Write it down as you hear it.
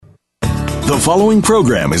The following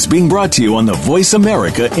program is being brought to you on the Voice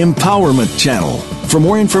America Empowerment Channel. For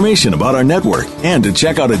more information about our network and to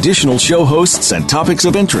check out additional show hosts and topics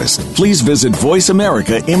of interest, please visit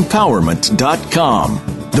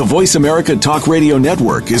voiceamericaempowerment.com. The Voice America Talk Radio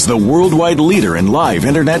Network is the worldwide leader in live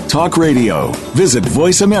Internet talk radio. Visit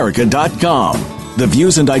voiceamerica.com. The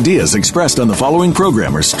views and ideas expressed on the following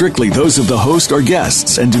program are strictly those of the host or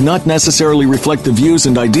guests and do not necessarily reflect the views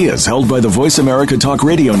and ideas held by the Voice America Talk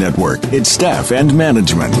Radio Network, its staff, and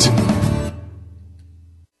management.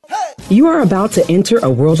 You are about to enter a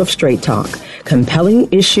world of straight talk,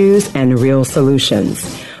 compelling issues, and real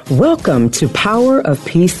solutions. Welcome to Power of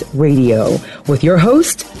Peace Radio with your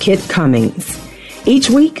host, Kit Cummings.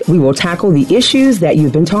 Each week, we will tackle the issues that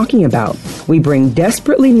you've been talking about. We bring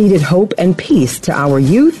desperately needed hope and peace to our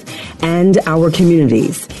youth and our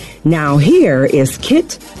communities. Now, here is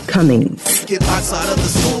Kit Cummings.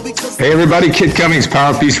 Hey, everybody. Kit Cummings,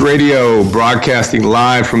 Power of Peace Radio, broadcasting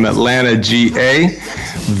live from Atlanta, GA.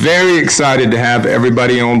 Very excited to have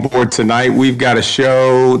everybody on board tonight. We've got a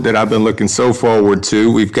show that I've been looking so forward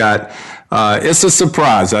to. We've got it's a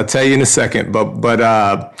surprise. I'll tell you in a second. But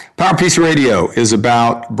Power Peace Radio is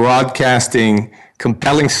about broadcasting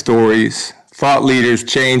compelling stories, thought leaders,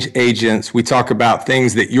 change agents. We talk about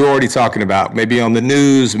things that you're already talking about, maybe on the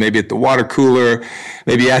news, maybe at the water cooler,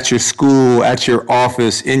 maybe at your school, at your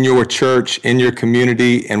office, in your church, in your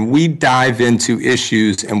community. And we dive into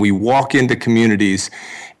issues and we walk into communities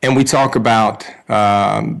and we talk about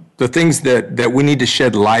the things that we need to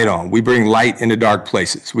shed light on. We bring light into dark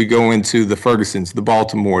places. We go into the Fergusons, the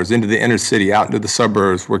Baltimores, into the inner city, out into the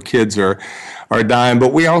suburbs where kids are dying.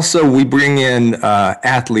 But we bring in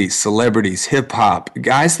athletes, celebrities, hip hop,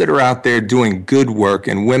 guys that are out there doing good work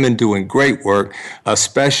and women doing great work,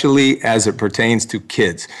 especially as it pertains to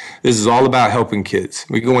kids. This is all about helping kids.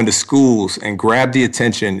 We go into schools and grab the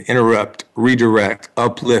attention, interrupt, redirect,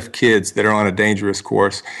 uplift kids that are on a dangerous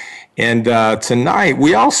course. And tonight,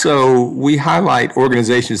 we highlight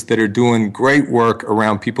organizations that are doing great work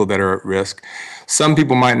around people that are at risk. Some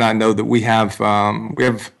people might not know that we have a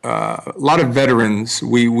lot of veterans.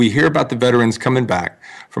 We hear about the veterans coming back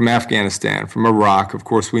from Afghanistan, from Iraq. Of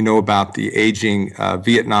course, we know about the aging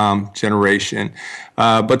Vietnam generation.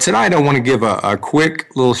 But tonight, I want to give a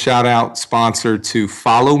quick little shout out sponsor to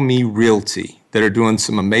Follow Me Realty that are doing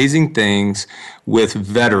some amazing things with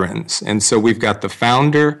veterans. And so we've got the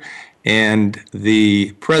founder and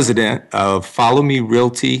the president of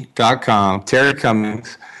FollowMeRealty.com, Terry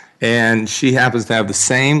Cummings, and she happens to have the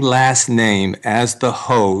same last name as the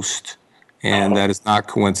host, and that is not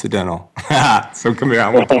coincidental. So come here, I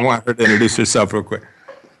want her to introduce herself real quick.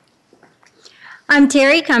 I'm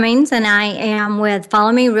Terry Cummings, and I am with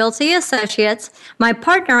Follow Me Realty Associates. My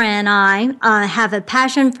partner and I have a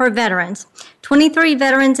passion for veterans. 23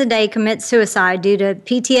 veterans a day commit suicide due to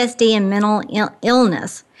PTSD and mental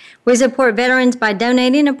illness. We support veterans by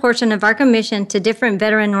donating a portion of our commission to different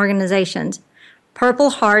veteran organizations.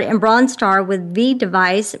 Purple Heart and Bronze Star with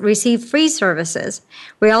V-Device receive free services.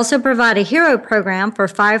 We also provide a hero program for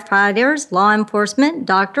firefighters, law enforcement,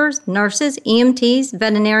 doctors, nurses, EMTs,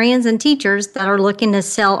 veterinarians, and teachers that are looking to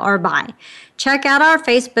sell or buy. Check out our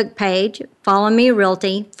Facebook page, Follow Me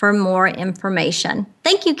Realty, for more information.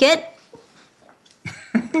 Thank you, Kit.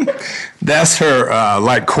 That's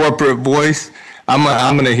her corporate voice.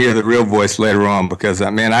 I'm going to hear the real voice later on because,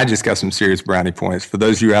 I just got some serious brownie points. For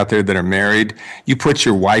those of you out there that are married, you put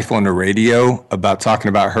your wife on the radio about talking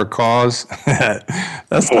about her cause.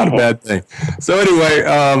 That's not a bad thing. So anyway,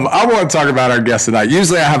 I want to talk about our guest tonight.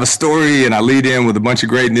 Usually I have a story and I lead in with a bunch of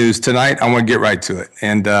great news. Tonight, I want to get right to it.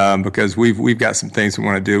 And because we've got some things we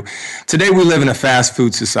want to do. Today, we live in a fast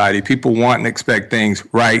food society. People want and expect things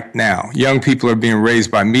right now. Young people are being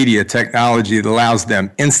raised by media technology that allows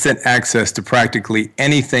them instant access to practically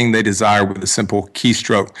anything they desire with a simple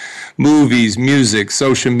keystroke. Movies, music,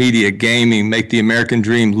 social media, gaming make the American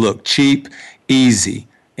dream look cheap, easy,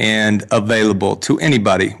 and available to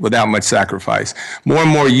anybody without much sacrifice. More and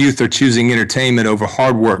more youth are choosing entertainment over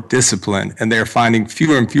hard work, discipline, and they're finding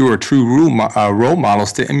fewer and fewer true role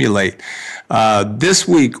models to emulate. This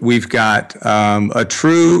week, we've got a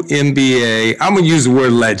true NBA, I'm going to use the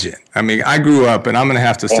word legend. I grew up, and I'm going to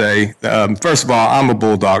have to say, first of all, I'm a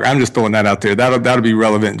Bulldog. I'm just throwing that out there. That'll be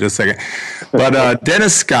relevant in just a second. But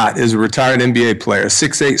Dennis Scott is a retired NBA player,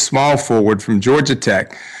 6'8", small forward from Georgia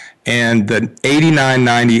Tech, and the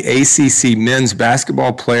 89-90 ACC Men's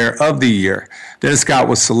Basketball Player of the Year. Dennis Scott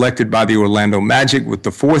was selected by the Orlando Magic with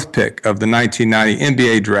the 4th pick of the 1990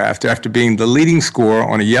 NBA draft after being the leading scorer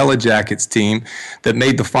on a Yellow Jackets team that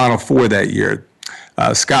made the Final Four that year.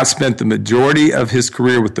 Scott spent the majority of his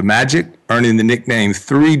career with the Magic, earning the nickname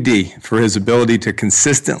 3D for his ability to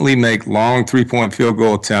consistently make long three-point field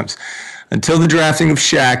goal attempts. Until the drafting of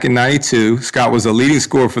Shaq in 92, Scott was a leading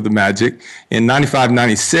scorer for the Magic. In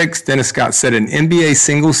 95-96, Dennis Scott set an NBA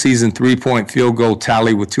single-season three-point field goal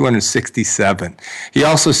tally with 267. He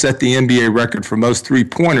also set the NBA record for most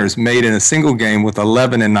three-pointers made in a single game with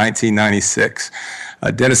 11 in 1996.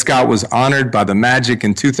 Dennis Scott was honored by the Magic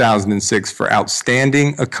in 2006 for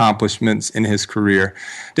outstanding accomplishments in his career.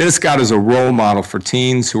 Dennis Scott is a role model for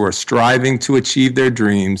teens who are striving to achieve their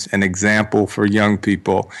dreams, an example for young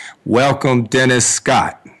people. Welcome, Dennis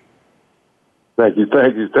Scott. Thank you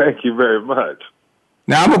very much.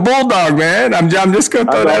 Now, I'm a Bulldog, man. I'm just going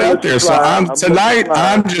to throw that out there. So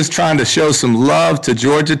I'm just trying to show some love to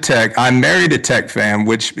Georgia Tech. I'm married a Tech fan,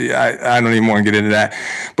 which I don't even want to get into that.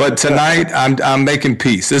 But tonight, I'm making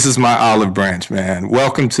peace. This is my olive branch, man.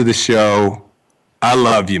 Welcome to the show. I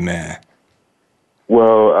love you, man.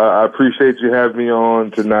 Well, I appreciate you having me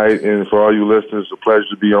on tonight. And for all you listeners, it's a pleasure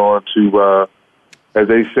to be on to, as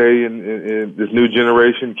they say in this new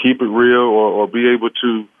generation, keep it real or be able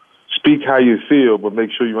to speak how you feel, but make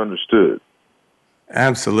sure you understood.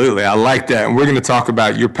 Absolutely. I like that. And we're going to talk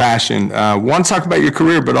about your passion. Want to talk about your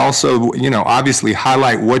career, but also, obviously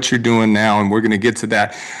highlight what you're doing now, and we're going to get to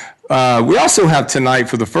that. We also have tonight,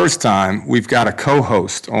 for the first time, we've got a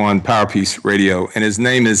co-host on PowerPiece Radio, and his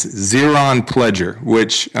name is Zeron Pledger,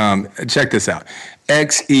 which, check this out,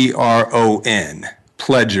 Xeron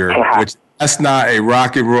Pledger, which that's not a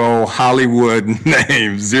rock and roll Hollywood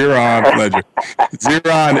name, Zeron Pledger.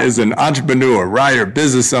 Zeron is an entrepreneur, writer,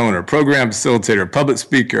 business owner, program facilitator, public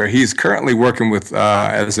speaker. He's currently working with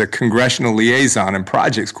as a congressional liaison and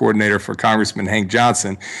projects coordinator for Congressman Hank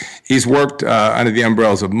Johnson. He's worked under the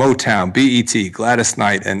umbrellas of Motown, BET, Gladys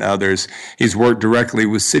Knight, and others. He's worked directly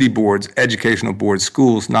with city boards, educational boards,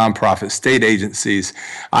 schools, nonprofits, state agencies.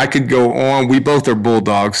 I could go on. We both are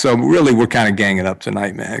Bulldogs, so really we're kind of ganging up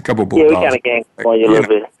tonight, man. A couple Bulldogs. Yeah, we kind of gang on you a little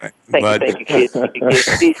bit. Thank you, kid.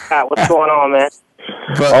 Steve Scott, what's going on, man?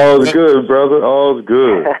 All's good, brother. All's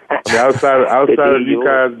good. I mean, outside of you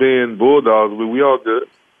guys being Bulldogs, we all good.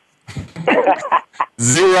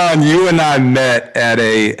 Zeron, you and I met at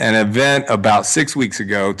an event about 6 weeks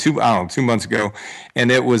ago, 2 months ago, and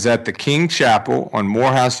it was at the King Chapel on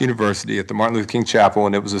Morehouse University at the Martin Luther King Chapel,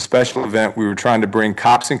 and it was a special event. We were trying to bring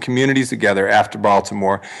cops and communities together after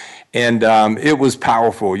Baltimore, and it was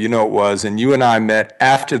powerful, it was, and you and I met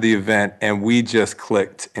after the event, and we just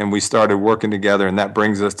clicked, and we started working together, and that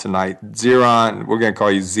brings us tonight. Zeron, we're going to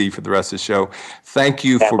call you Z for the rest of the show. Thank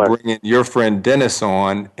you for bringing your friend Dennis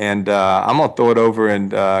on, and I'm going to throw it over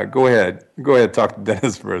and go ahead, talk to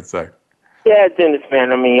Dennis for a sec. Yeah, Dennis,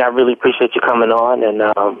 man, I really appreciate you coming on, and,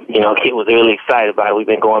 Kit was really excited about it. We've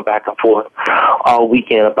been going back and forth all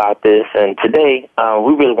weekend about this, and today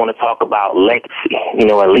we really want to talk about legacy, and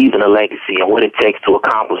leaving a legacy and what it takes to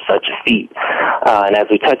accomplish such a feat. And as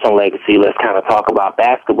we touch on legacy, let's kind of talk about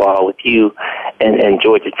basketball with you and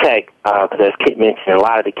Georgia Tech, because as Kit mentioned, a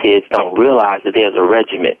lot of the kids don't realize that there's a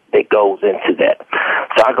regiment that goes into that.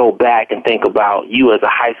 So I go back and think about you as a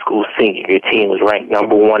high school senior. Your team was ranked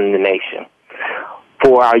number 1 in the nation.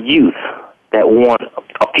 For our youth that want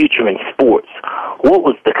a future in sports, what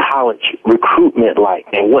was the college recruitment like,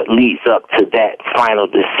 and what leads up to that final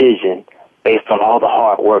decision based on all the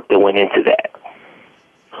hard work that went into that?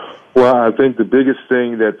 Well, I think the biggest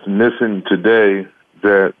thing that's missing today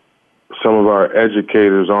that some of our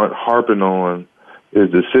educators aren't harping on is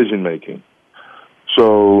decision-making.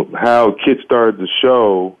 So how Kit started the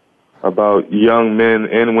show about young men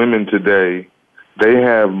and women today, they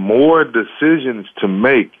have more decisions to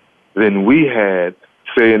make than we had,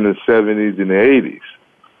 say, in the 70s and the 80s.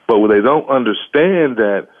 But what they don't understand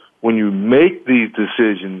that when you make these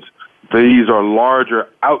decisions, these are larger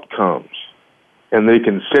outcomes, and they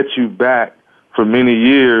can set you back for many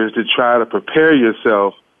years to try to prepare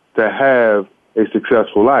yourself to have a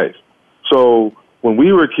successful life. So when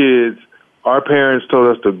we were kids, our parents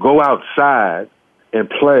told us to go outside and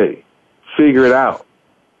play, figure it out.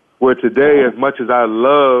 Where today, as much as I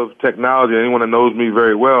love technology, anyone that knows me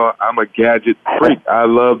very well, I'm a gadget freak. I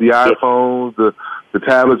love the iPhones, the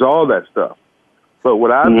tablets, all that stuff. But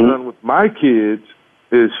what I've done with my kids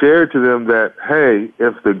is share to them that, hey,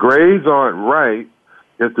 if the grades aren't right,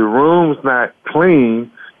 if the room's not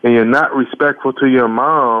clean, and you're not respectful to your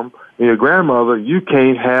mom and your grandmother, you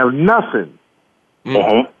can't have nothing.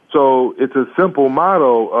 Mm-hmm. So it's a simple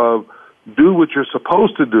motto of do what you're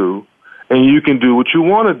supposed to do, and you can do what you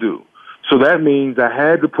want to do. So that means I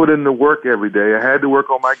had to put in the work every day. I had to work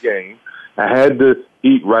on my game. I I had to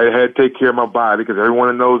eat right. I had to take care of my body because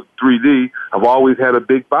everyone knows 3D, I've always had a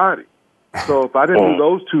big body. So if I didn't do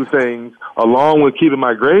those two things, along with keeping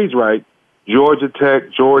my grades right, Georgia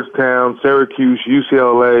Tech, Georgetown, Syracuse,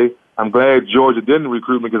 UCLA, I'm glad Georgia didn't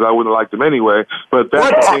recruit me because I wouldn't have liked them anyway. But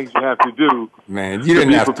that's the things you have to do. Man, you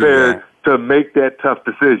didn't have to be prepared to make that tough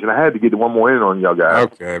decision. I had to get one more in on y'all guys.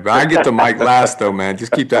 Okay, but I get the mic last, though, man.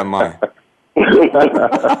 Just keep that in mind.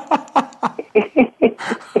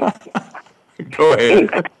 Go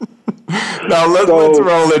ahead. Now let's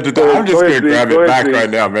roll into that. I'm just going to grab it back right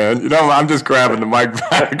now, man. You know, I'm just grabbing the mic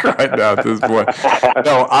back right now at this point.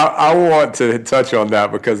 No, I want to touch on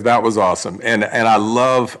that because that was awesome. And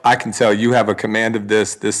I can tell you have a command of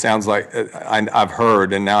this. This sounds like I've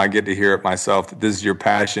heard, and now I get to hear it myself, that this is your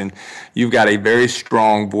passion. You've got a very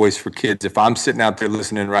strong voice for kids. If I'm sitting out there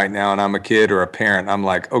listening right now and I'm a kid or a parent, I'm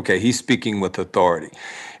like, okay, he's speaking with authority.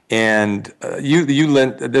 And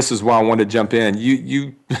this is why I wanted to jump in.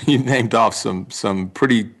 You named off some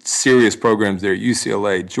pretty serious programs there at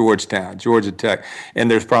UCLA, Georgetown, Georgia Tech,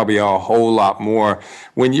 and there's probably a whole lot more.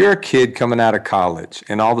 When you're a kid coming out of college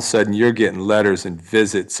and all of a sudden you're getting letters and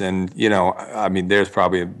visits and, you know, I mean, there's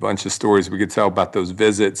probably a bunch of stories we could tell about those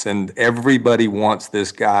visits, and everybody wants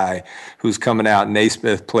this guy who's coming out,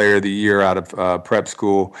 Naismith Player of the Year out of prep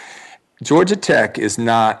school. Georgia Tech is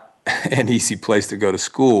not an easy place to go to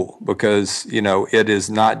school because, you know, it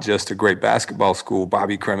is not just a great basketball school,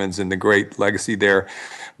 Bobby Cremins and the great legacy there,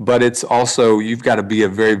 but it's also, you've got to be a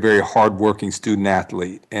very, very hardworking student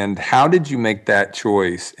athlete. And how did you make that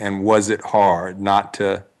choice? And was it hard not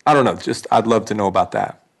to, I don't know, just I'd love to know about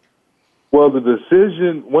that. Well, the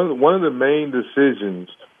decision, one of the main decisions,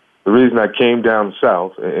 the reason I came down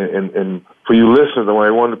south, and for you listeners,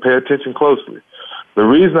 I wanted to pay attention closely. The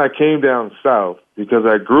reason I came down south, because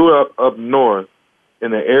I grew up north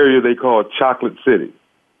in an area they call Chocolate City.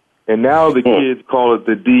 And now the kids call it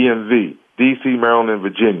the DMV, D.C., Maryland, and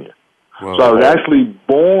Virginia. Whoa. So I was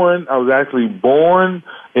actually born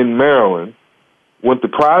in Maryland, went to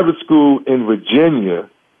private school in Virginia,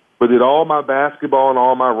 but did all my basketball and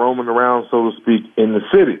all my roaming around, so to speak, in the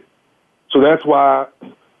city. So that's why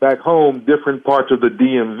back home, different parts of the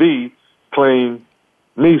DMV claim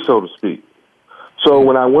me, so to speak. So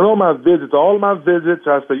when I went on my visits, all of my visits,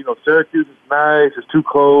 I said, you know, Syracuse is nice, it's too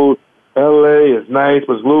cold. L.A. is nice,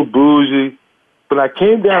 but it's a little bougie. But I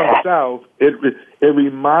came down south, it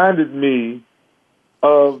reminded me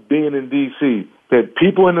of being in D.C., that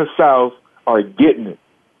people in the South are getting it.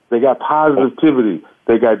 They got positivity.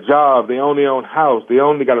 They got jobs. They own their own house. They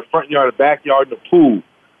got a front yard, a backyard, and a pool.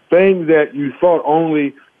 Things that you thought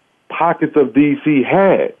only pockets of D.C.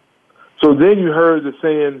 had. So then you heard the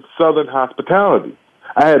saying Southern hospitality.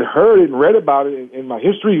 I had heard it and read about it in my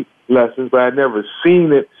history lessons, but I had never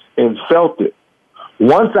seen it and felt it.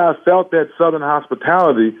 Once I felt that Southern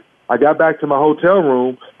hospitality, I got back to my hotel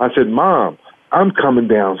room. I said, Mom, I'm coming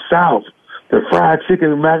down south. The fried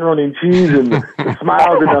chicken and macaroni and cheese and the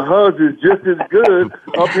smiles and the hugs is just as good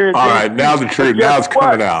up here in All right, now the truth. Now it's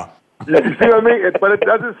coming out. You see what I mean? But it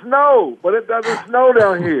doesn't snow.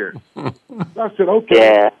 Down here. I said, okay.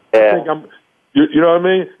 Yeah. I think you know what I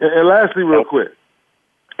mean? And lastly, real quick,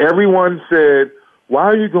 everyone said, why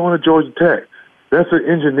are you going to Georgia Tech? That's an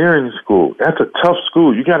engineering school. That's a tough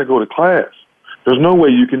school. You got to go to class. There's no way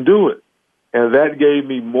you can do it. And that gave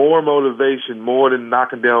me more motivation, more than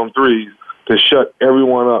knocking down threes, to shut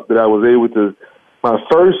everyone up, that I was able to. My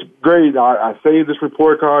first grade, I saved this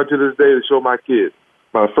report card to this day to show my kids.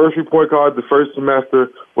 My first report card the first semester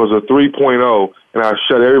was a 3.0, and I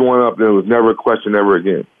shut everyone up. There was never a question ever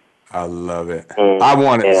again. I love it. I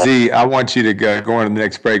want you to go on to the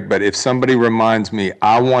next break, but if somebody reminds me,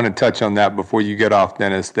 I want to touch on that before you get off,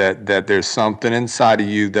 Dennis, that there's something inside of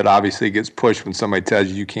you that obviously gets pushed when somebody tells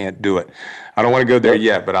you can't do it. I don't want to go there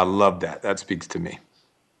yet, but I love that. That speaks to me.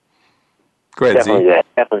 Go ahead, Definitely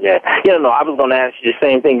that. Yeah, no, I was going to ask you the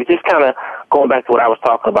same thing. Just kind of going back to what I was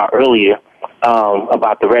talking about earlier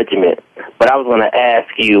about the regiment. But I was going to ask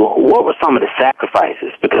you, what were some of the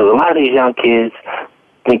sacrifices? Because a lot of these young kids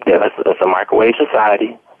think that it's a microwave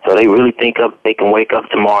society. So they really think they can wake up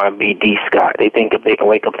tomorrow and be D. Scott. They think if they can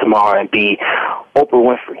wake up tomorrow and be Oprah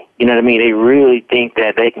Winfrey. You know what I mean? They really think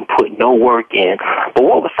that they can put no work in. But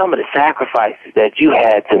what were some of the sacrifices that you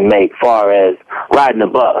had to make, far as riding a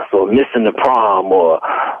bus or missing the prom or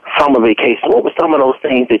summer vacation? What were some of those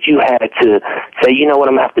things that you had to say, you know what,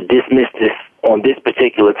 I'm going to have to dismiss this on this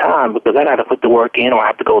particular time because I got to put the work in, or I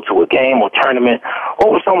have to go to a game or tournament?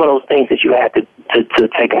 What were some of those things that you had to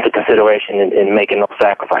take into consideration in making those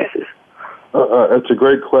sacrifices? That's a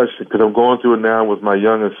great question, because I'm going through it now with my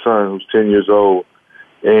youngest son, who's 10 years old.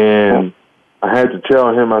 And I had to tell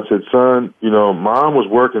him, I said, son, Mom was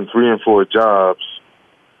working 3 and 4 jobs,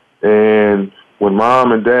 and when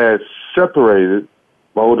Mom and Dad separated,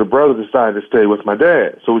 my older brother decided to stay with my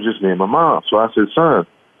dad, so it was just me and my mom. So I said, son,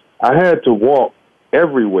 I had to walk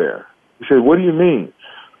everywhere. He said, what do you mean?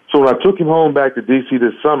 So when I took him home back to D.C.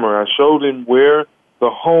 this summer, I showed him where the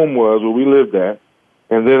home was, where we lived at,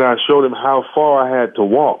 and then I showed him how far I had to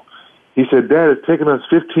walk. He said, Dad, it's taken us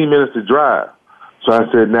 15 minutes to drive. So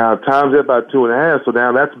I said, now times that by 2.5, so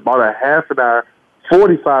now that's about a half an hour,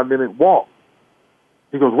 45-minute walk.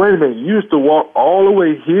 He goes, wait a minute, you used to walk all the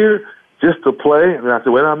way here just to play? And I said,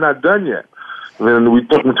 well, I'm not done yet. And then we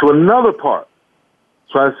took him to another park.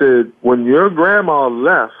 So I said, when your grandma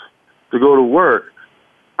left to go to work,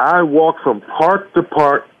 I walked from park to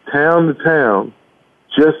park, town to town,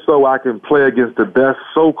 just so I can play against the best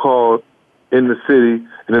so-called in the city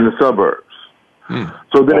and in the suburbs.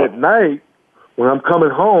 So then at night, when I'm coming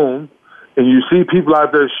home and you see people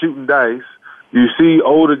out there shooting dice, you see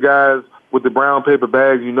older guys with the brown paper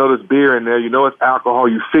bags, you know there's beer in there, you know it's alcohol,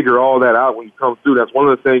 you figure all that out when you come through. That's one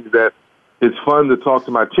of the things that it's fun to talk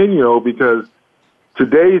to my 10-year-old, because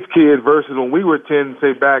today's kid versus when we were 10,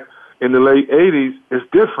 say back in the late 80s, is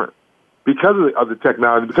different because of the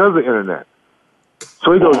technology, because of the internet.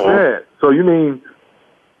 So he goes, Dad, so you mean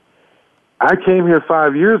I came here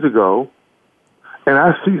 5 years ago, and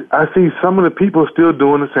I see some of the people still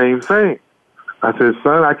doing the same thing. I said,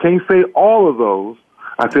 son, I can't say all of those.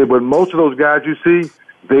 I said, but most of those guys you see,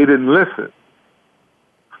 they didn't listen.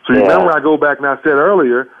 So you remember I go back and I said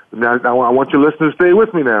earlier, now I want your listeners to stay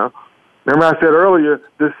with me now. Remember I said earlier,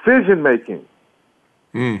 decision-making.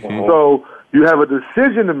 Mm-hmm. So you have a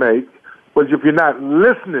decision to make, but if you're not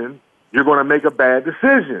listening, you're going to make a bad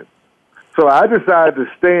decision. So I decided to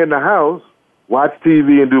stay in the house, watch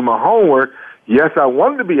TV, and do my homework. Yes, I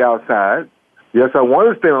wanted to be outside. Yes, I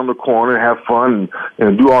wanted to stay on the corner and have fun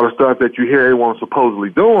and do all the stuff that you hear everyone supposedly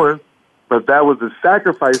doing, but that was the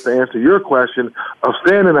sacrifice, to answer your question, of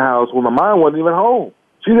staying in the house when my mom wasn't even home.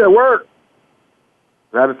 She's at work.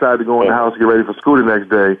 And I decided to go in the house, get ready for school the next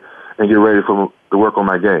day, and get ready to work on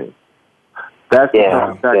my game. That's the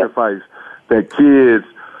kind of sacrifice that kids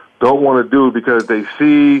don't want to do because they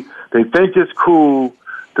think it's cool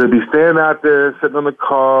to be standing out there, sitting on the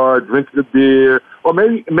car, drinking the beer, or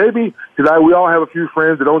maybe because we all have a few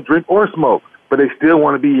friends that don't drink or smoke, but they still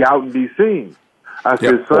want to be out and be seen. I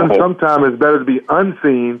said, son, sometimes it's better to be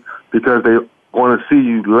unseen because they want to see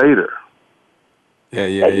you later.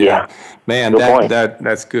 Yeah. Man,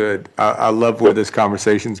 that's good. I love where this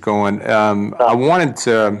conversation's going. I wanted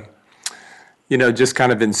to, just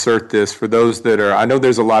kind of insert this for those that are, I know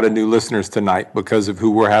there's a lot of new listeners tonight because of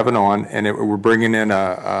who we're having on, and we're bringing in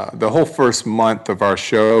the whole first month of our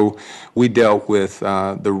show, we dealt with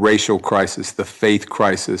the racial crisis, the faith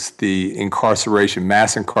crisis, the incarceration,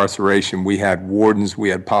 mass incarceration. We had wardens, we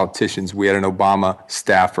had politicians, we had an Obama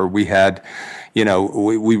staffer, we had,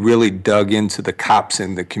 we really dug into the cops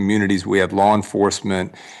in the communities. We had law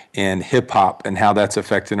enforcement and hip-hop and how that's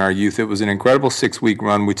affecting our youth. It was an incredible 6-week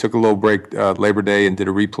run. We took a little break Labor Day and did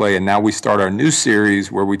a replay, and now we start our new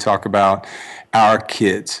series where we talk about our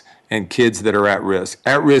kids and kids that are at risk.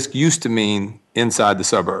 At risk used to mean inside the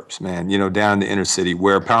suburbs, man, down in the inner city,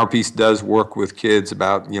 where Power Peace does work with kids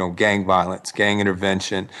about, gang violence, gang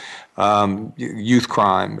intervention, youth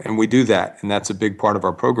crime, and we do that, and that's a big part of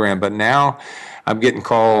our program. But now I'm getting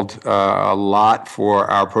called a lot for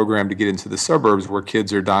our program to get into the suburbs where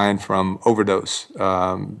kids are dying from overdose,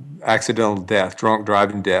 accidental death, drunk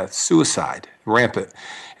driving death, suicide, rampant.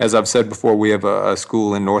 As I've said before, we have a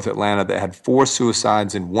school in North Atlanta that had 4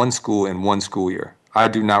 suicides in one school year. I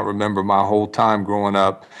do not remember my whole time growing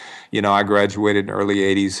up. I graduated in the early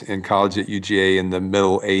 80s in college at UGA in the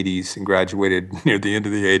middle 80s and graduated near the end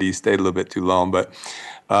of the 80s, stayed a little bit too long, but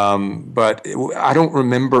I don't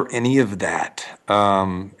remember any of that.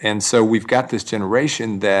 And so we've got this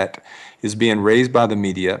generation that is being raised by the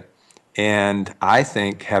media and I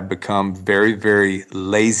think have become very, very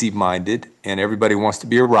lazy-minded, and everybody wants to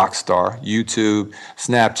be a rock star. YouTube,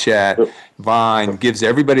 Snapchat, Vine gives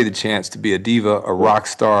everybody the chance to be a diva, a rock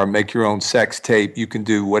star, make your own sex tape. You can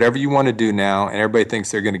do whatever you want to do now, and everybody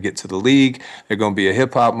thinks they're going to get to the league. They're going to be a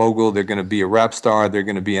hip-hop mogul. They're going to be a rap star. They're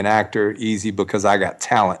going to be an actor, easy, because I got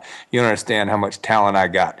talent. You don't understand how much talent I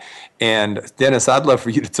got. And Dennis, I'd love for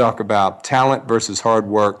you to talk about talent versus hard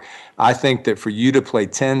work. I think that for you to play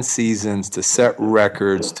 10 seasons, to set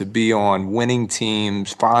records, to be on winning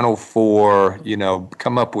teams, Final Four,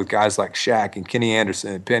 come up with guys like Shaq and Kenny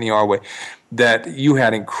Anderson and Penny Hardaway, that you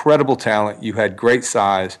had incredible talent, you had great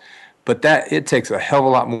size, But it takes a hell of a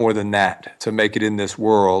lot more than that to make it in this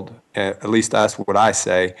world. At least that's what I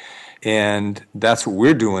say. And that's what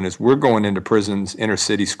we're doing is we're going into prisons, inner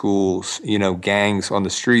city schools, gangs on the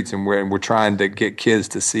streets, and we're trying to get kids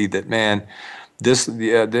to see that, man,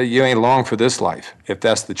 you ain't long for this life if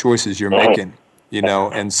that's the choices you're making,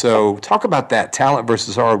 And so talk about that talent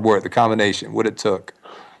versus hard work, the combination, what it took,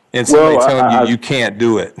 and somebody telling you can't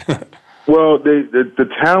do it. Well, the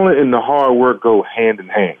talent and the hard work go hand in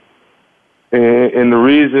hand. And the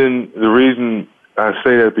reason I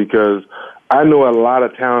say that because I know a lot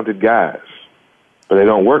of talented guys, but they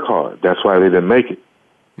don't work hard. That's why they didn't make it.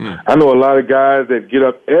 I know a lot of guys that get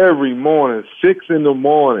up every morning, 6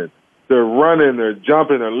 a.m. They're running, they're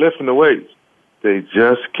jumping, they're lifting the weights. They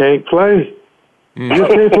just can't play. They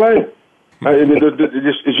just can't play.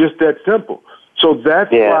 It's just that simple. So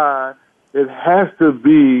that's why it has to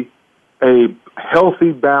be a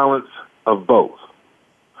healthy balance of both.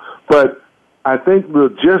 But I think the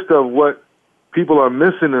gist of what people are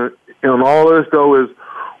missing in all this, though, is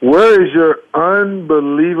where is your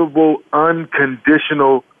unbelievable,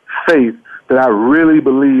 unconditional faith that I really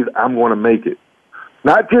believe I'm going to make it?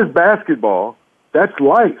 Not just basketball. That's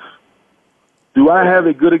life. Do I have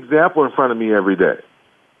a good example in front of me every day?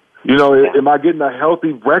 Am I getting a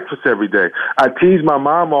healthy breakfast every day? I tease my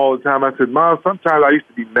mom all the time. I said, Mom, sometimes I used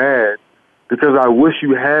to be mad because I wish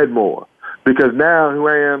you had more. Because now here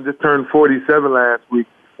I am, just turned 47 last week,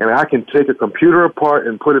 and I can take a computer apart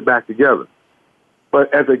and put it back together.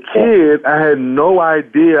 But as a kid, I had no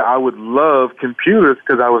idea I would love computers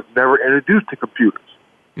because I was never introduced to computers.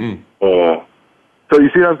 So you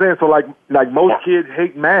see what I'm saying? So like most kids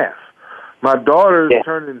hate math. My daughter's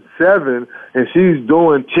turning 7, and she's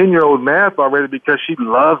doing 10-year-old math already because she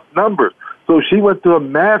loves numbers. So she went to a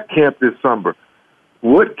math camp this summer.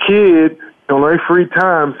 What kid on their free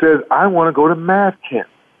time says, I want to go to math camp?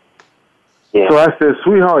 Yeah. So I said,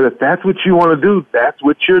 sweetheart, if that's what you want to do, that's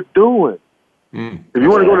what you're doing. If you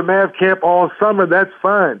want to go to math camp all summer, that's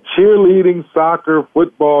fine. Cheerleading, soccer,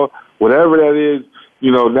 football, whatever that is,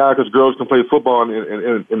 now because girls can play football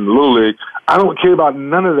in the Little League. I don't care about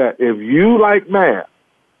none of that. If you like math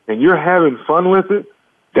and you're having fun with it,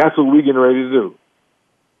 that's what we're getting ready to do.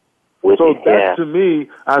 So that, to me,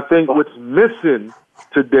 I think what's missing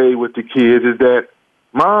today with the kids is that,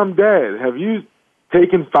 Mom, Dad, have you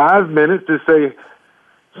taken 5 minutes to say,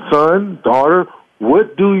 son, daughter,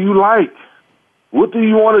 what do you like? What do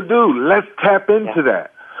you want to do? Let's tap into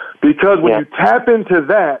that. Because when you tap into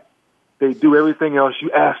that, they do everything else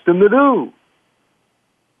you ask them to do.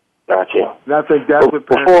 Gotcha. And I think that's what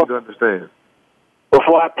parents need to understand.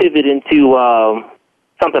 Before I pivot into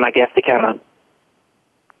something, I guess, to kind of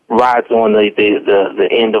rides on the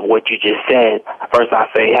end of what you just said, first I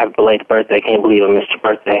say happy belated birthday. Can't believe I missed your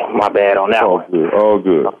birthday. My bad on that one. All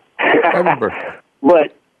good.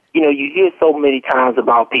 But, you hear so many times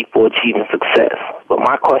about people achieving success. But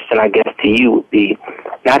my question, I guess, to you would be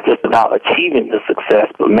not just about achieving the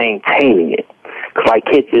success, but maintaining it. Because like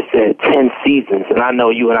Kit just said, 10 seasons, and I know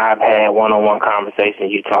you and I have had one-on-one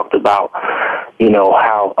conversations. You talked about,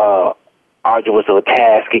 how arduous of a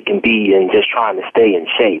task it can be in just trying to stay in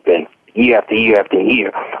shape and year after year after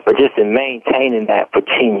year. But just in maintaining that for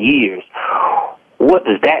 10 years, what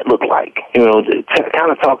does that look like? To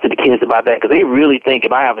kind of talk to the kids about that, because they really think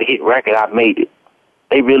if I have a hit record, I've made it.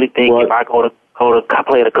 They really think if I go to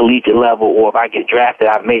play at a collegiate level or if I get drafted,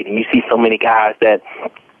 I've made it. And you see so many guys that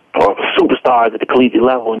are superstars at the collegiate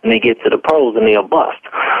level and they get to the pros and they'll bust.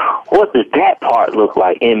 What does that part look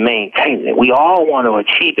like in maintaining it? We all want to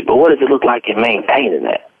achieve it, but what does it look like in maintaining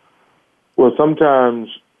that? Well, sometimes,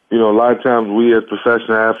 a lot of times we as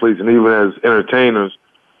professional athletes and even as entertainers,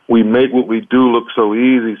 we make what we do look so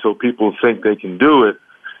easy so people think they can do it.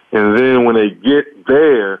 And then when they get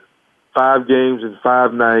there, 5 games in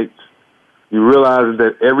 5 nights, you realize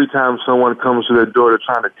that every time someone comes to their door, they're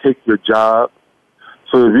trying to take your job.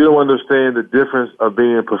 So if you don't understand the difference of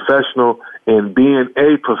being a professional and being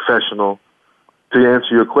a professional, to answer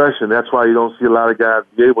your question, that's why you don't see a lot of guys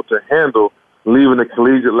be able to handle leaving the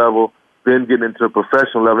collegiate level, then getting into a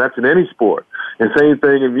professional level. That's in any sport. And same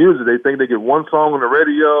thing in music. They think they get one song on the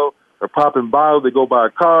radio, they're popping bottles, they go buy a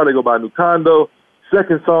car, they go buy a new condo.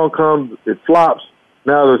 Second song comes, it flops.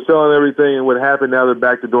 Now they're selling everything, and what happened, now they're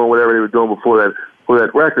back to doing whatever they were doing before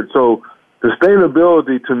that record. So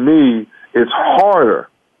sustainability, to me, is harder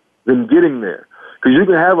than getting there. Because you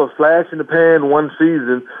can have a flash in the pan one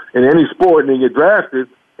season in any sport and then get drafted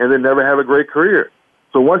and then never have a great career.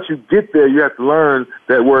 So once you get there, you have to learn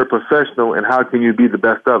that word professional and how can you be the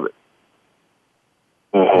best of it.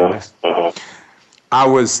 I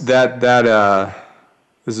was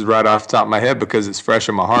This is right off the top of my head because it's fresh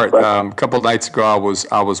in my heart. A couple of nights ago,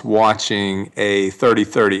 I was watching a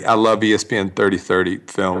 30-30. I love ESPN 30-30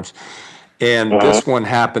 films, and this one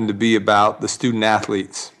happened to be about the student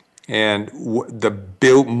athletes and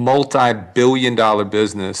the multi-billion-dollar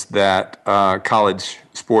business that college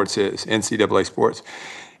sports is, NCAA sports,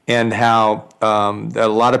 and how that a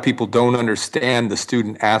lot of people don't understand the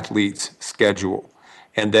student athletes' schedule,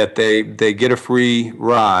 and that they get a free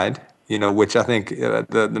ride. You know, which I think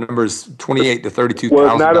the number is $28,000 to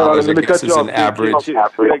 $32,000. I guess is an average. Kid,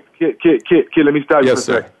 let me stop you for a Yes,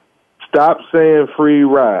 sir. second. Stop saying free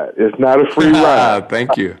ride. It's not a free ride.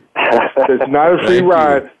 Thank you. It's not a free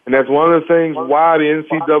ride, and that's one of the things why the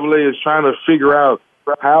NCAA is trying to figure out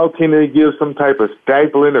how can they give some type of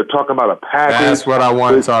stipend. They're talking about a package. That's what I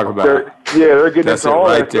want to talk about. They're getting into all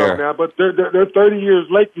right that stuff now, but they're 30 years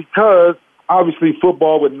late because obviously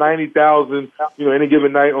football with 90,000, any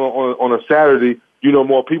given night on a Saturday,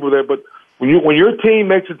 more people there. But when your team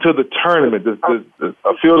makes it to the tournament,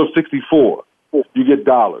 a field of 64, you get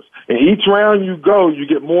dollars. And each round you go, you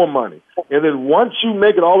get more money. And then once you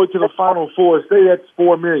make it all the way to the Final Four, say that's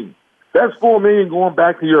 $4 million. That's $4 million going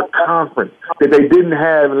back to your conference that they didn't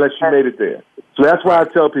have unless you made it there. So that's why I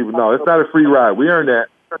tell people, no, it's not a free ride. We earned that.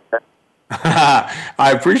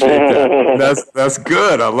 I appreciate that. That's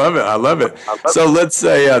good. I love it. So let's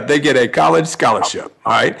say they get a college scholarship,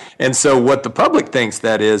 all right? And so what the public thinks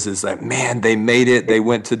that is that, man, they made it. They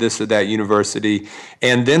went to this or that university.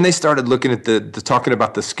 And then they started looking at talking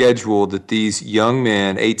about the schedule that these young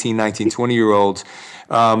men, 18, 19, 20-year-olds,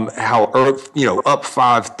 how up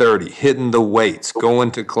 5:30, hitting the weights,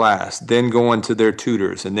 going to class, then going to their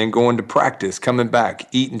tutors, and then going to practice, coming back,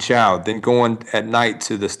 eating chow, then going at night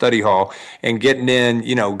to the study hall, and getting in,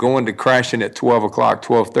 going to crashing at 12 o'clock,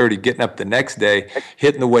 12:30, getting up the next day,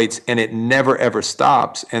 hitting the weights, and it never ever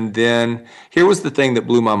stops. And then here was the thing that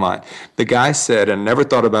blew my mind. The guy said, and I never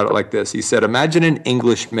thought about it like this, he said, imagine an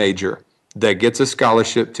English major that gets a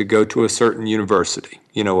scholarship to go to a certain university,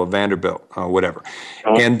 a Vanderbilt, whatever.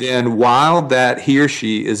 And then while that he or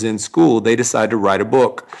she is in school, they decide to write a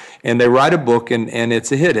book. And they write a book, and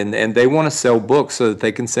it's a hit. And they want to sell books so that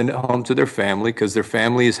they can send it home to their family because their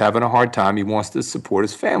family is having a hard time. He wants to support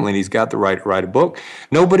his family, and he's got the right to write a book.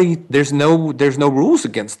 There's no rules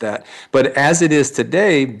against that. But as it is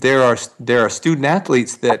today, there are student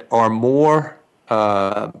athletes that are more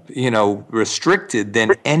restricted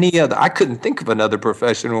than any other. I couldn't think of another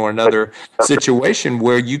profession or another situation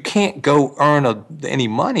where you can't go earn any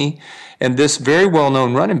money. And this very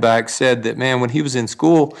well-known running back said that, man, when he was in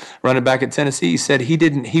school, running back at Tennessee, he said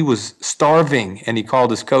he was starving, and he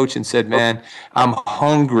called his coach and said, man, I'm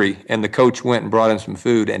hungry. And the coach went and brought him some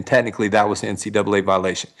food, and technically that was an NCAA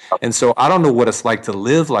violation. And so I don't know what it's like to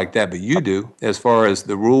live like that, but you do, as far as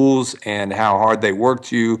the rules and how hard they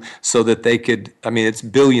worked you so that they could, it's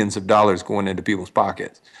billions of dollars going into people's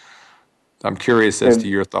pockets. I'm curious as to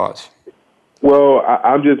your thoughts. Well,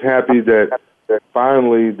 I'm just happy that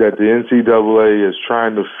finally that the NCAA is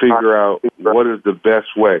trying to figure out what is the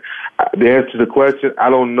best way. The answer to the question, I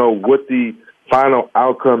don't know what the final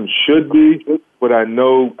outcome should be, but I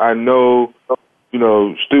know,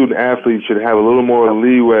 student athletes should have a little more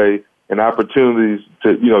leeway and opportunities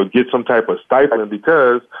to, get some type of stipend,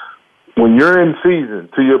 because when you're in season,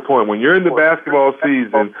 to your point, when you're in the basketball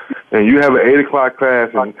season and you have an 8 o'clock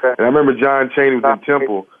class, and I remember John Chaney was in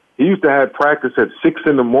Temple, he used to have practice at 6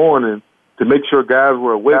 in the morning to make sure guys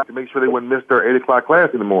were awake, to make sure they wouldn't miss their 8 o'clock class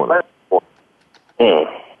in the morning.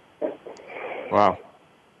 Wow.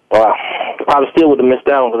 Wow. I probably still would have missed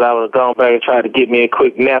that one because I would have gone back and tried to get me a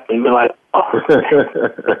quick nap and been like, oh.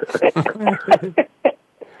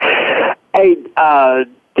 Hey,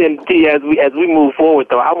 then T, as we move forward,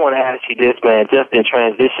 though, I want to ask you this, man, just in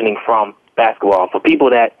transitioning from basketball, for people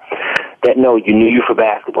that know you, knew you for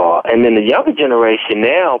basketball, and then the younger generation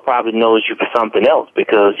now probably knows you for something else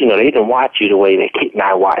because, they didn't watch you the way that Kit and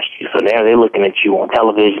I watched you, so now they're looking at you on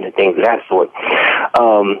television and things of that sort.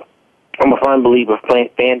 I'm a firm believer, fail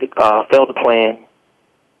to plan,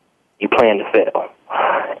 you plan to fail.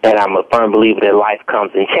 And I'm a firm believer that life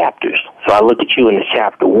comes in chapters. So I look at you in the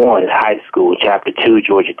chapter 1 is high school, chapter 2,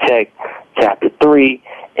 Georgia Tech, chapter 3,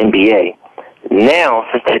 NBA. Now,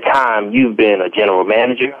 since that time, you've been a general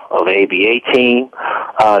manager of an ABA team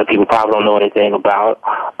that people probably don't know anything about.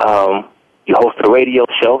 You hosted a radio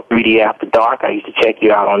show, 3D After Dark. I used to check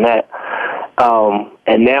you out on that.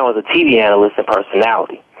 And now as a TV analyst and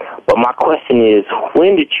personality. But my question is,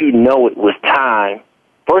 when did you know it was time?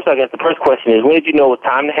 First, I guess the first question is, when did you know it was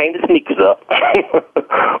time to hang the sneakers up?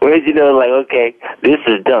 When did you know, okay, this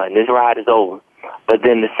is done, this ride is over? But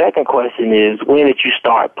then the second question is, when did you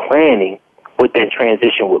start planning what that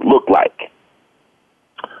transition would look like?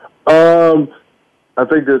 I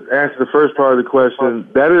think to answer the first part of the question,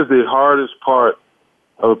 that is the hardest part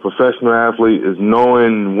of a professional athlete, is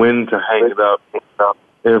knowing when to hang it up.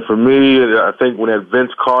 And for me, I think when that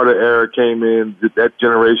Vince Carter era came in, that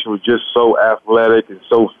generation was just so athletic and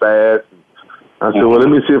so fast. I said, well, let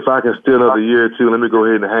me see if I can steal another year or two. Let me go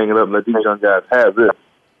ahead and hang it up and let these young guys have this.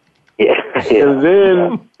 Yeah. And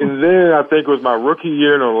then I think it was my rookie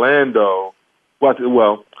year in Orlando.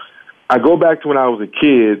 Well, I go back to when I was a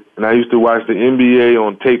kid, and I used to watch the NBA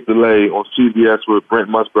on tape delay on CBS with Brent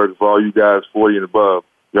Musburger, for all you guys 40 and above.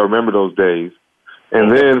 Y'all remember those days. And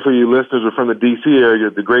then for you listeners who are from the D.C. area,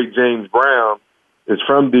 the great James Brown is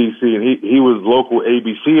from D.C., and he was local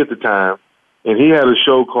ABC at the time, and he had a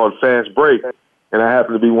show called Fast Break, and I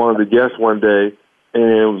happened to be one of the guests one day, and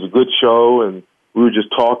it was a good show, and we were just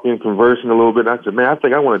talking, conversing a little bit, and I said, man, I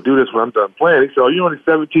think I want to do this when I'm done playing. He said, oh, you're only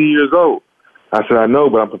 17 years old. I said, I know,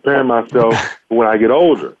 but I'm preparing myself for when I get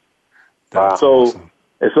older. Awesome.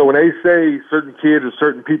 And so when they say certain kids or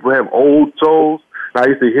certain people have old souls, and I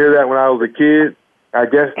used to hear that when I was a kid, I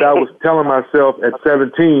guess I was telling myself at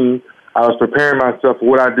 17, I was preparing myself for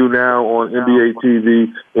what I do now on NBA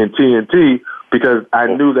TV and TNT, because I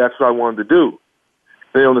knew that's what I wanted to do.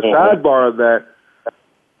 Then on the sidebar of that,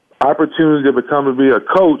 opportunity to become to be a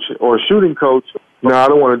coach or a shooting coach, no, I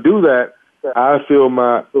don't want to do that. I feel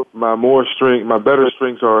my better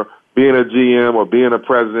strengths are being a GM or being a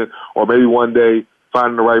president, or maybe one day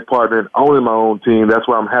finding the right partner and owning my own team. That's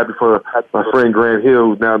why I'm happy for my friend Grant Hill,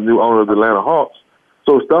 who's now the new owner of the Atlanta Hawks.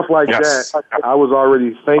 So stuff like that, I was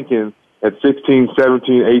already thinking at 16,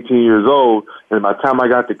 17, 18 years old, and by the time I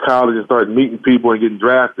got to college and started meeting people and getting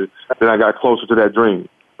drafted, then I got closer to that dream.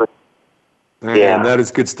 Man, that is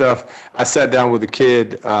good stuff. I sat down with a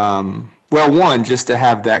kid, one, just to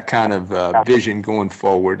have that kind of vision going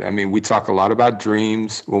forward. I mean, we talk a lot about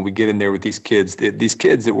dreams when we get in there with these kids. These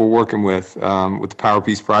kids that we're working with the Power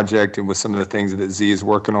Piece Project and with some of the things that Z is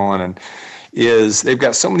working on, and they've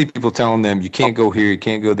got so many people telling them, you can't go here, you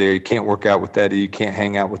can't go there, you can't work out with that, you can't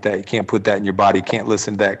hang out with that, you can't put that in your body, you can't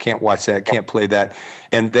listen to that, can't watch that, can't play that.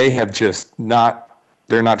 And they have just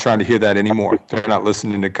they're not trying to hear that anymore. They're not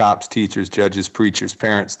listening to cops, teachers, judges, preachers,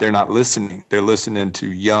 parents. They're not listening. They're listening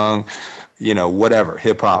to young, whatever,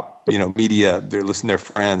 hip-hop, media. They're listening to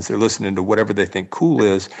their friends. They're listening to whatever they think cool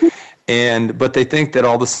is. But they think that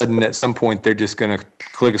all of a sudden at some point they're just going to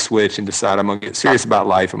click a switch and decide, I'm going to get serious about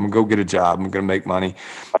life. I'm going to go get a job. I'm going to make money.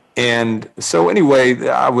 And so anyway,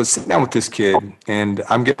 I was sitting down with this kid, and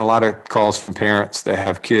I'm getting a lot of calls from parents that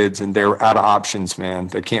have kids, and they're out of options, man.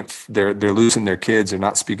 They're losing their kids. They're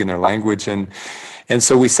not speaking their language. And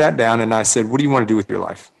so we sat down, and I said, what do you want to do with your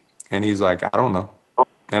life? And he's like, I don't know.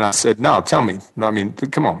 And I said, no, tell me. I mean,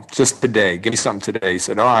 come on, just today. Give me something today. He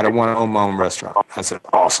said, all right, I want to own my own restaurant. I said,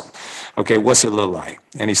 awesome. Okay, what's it look like?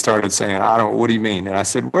 And he started saying, what do you mean? And I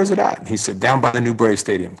said, where's it at? And he said, down by the new Brave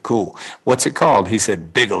Stadium. Cool. What's it called? He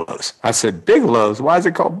said, Bigelow's. I said, Bigelow's? Why is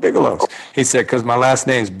it called Bigelow's? He said, because my last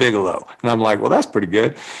name's Bigelow. And I'm like, well, that's pretty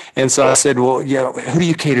good. And so I said, well, yeah, who do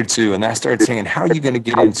you cater to? And I started saying, how are you going to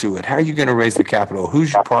get into it? How are you going to raise the capital?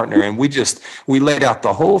 Who's your partner? And we laid out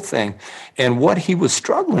the whole thing. And what he was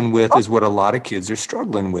struggling with is what a lot of kids are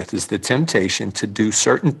struggling with, is the temptation to do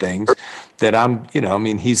certain things that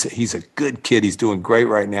he's a good kid. He's doing great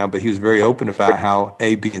right now, but he was very open about how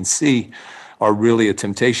A, B, and C are really a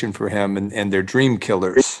temptation for him, and they're dream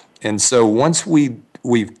killers. And so once we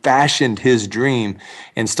fashioned his dream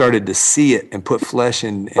and started to see it and put flesh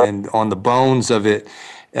and on the bones of it,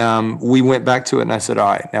 we went back to it, and I said, all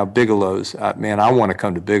right, now Bigelow's, man, I want to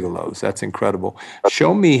come to Bigelow's. That's incredible.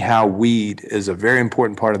 Show me how weed is a very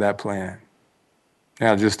important part of that plan.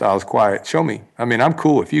 Now, I was quiet. Show me. I mean, I'm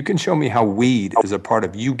cool. If you can show me how weed is a part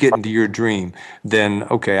of you getting to your dream, then,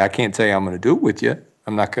 okay, I can't tell you I'm going to do it with you.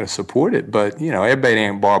 I'm not going to support it, but, everybody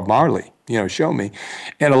ain't Bob Marley. Show me.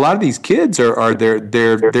 And a lot of these kids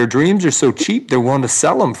their dreams are so cheap, they're willing to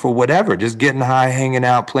sell them for whatever, just getting high, hanging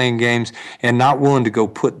out, playing games, and not willing to go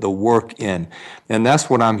put the work in. And that's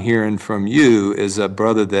what I'm hearing from you, is a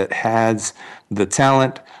brother that has the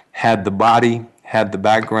talent, had the body, had the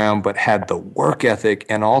background, but had the work ethic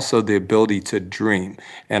and also the ability to dream.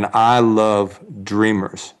 And I love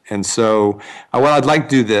dreamers. And so, I'd like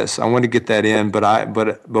to do this. I want to get that in,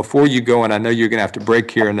 but before you go, and I know you're going to have to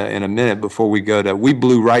break here in a minute before we go we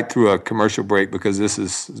blew right through a commercial break because this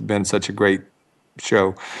has been such a great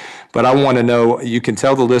show. But I want to know, you can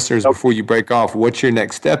tell the listeners before you break off what your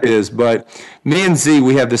next step is. But me and Z,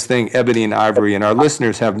 we have this thing, ebony and ivory, and our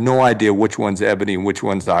listeners have no idea which one's ebony and which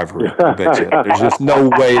one's ivory. I bet you. There's just no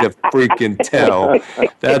way to freaking tell.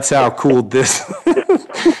 That's how cool this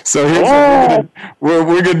So here's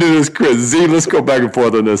we're gonna do this, Chris. Z, let's go back and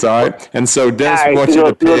forth on this, all right? And so Dennis wants you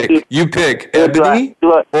to pick. You pick Ebony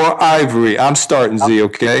or Ivory. I'm starting, Z.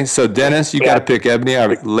 Okay. So Dennis, you got to pick Ebony,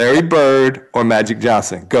 Ivory, Larry Bird or Magic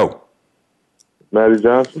Johnson. Go. Magic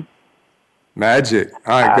Johnson. Magic.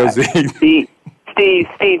 All right, go Z.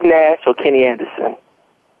 Steve Nash or Kenny Anderson.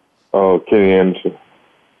 Oh, Kenny Anderson.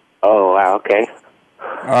 Oh, wow. Okay.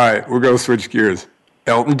 All right, we're gonna switch gears.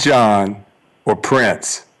 Elton John or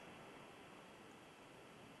Prince.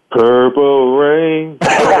 Purple rain.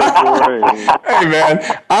 Purple rain. Hey man,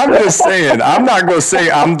 I'm just saying. I'm not gonna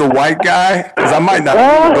say I'm the white guy because I might not.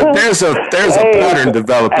 But there's a pattern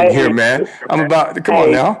developing here, man. I'm about to come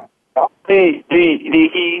on now. He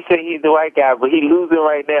say he's the white guy, but he losing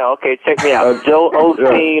right now. Okay, check me out. Joe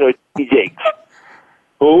Osteen or T.D. Jakes?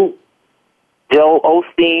 Who? Joe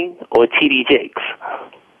Osteen or T.D. Jakes?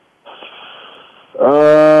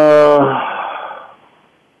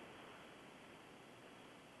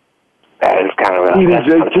 That is kind of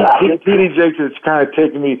T.D. Jakes is kind of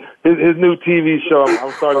taking me. His new TV show,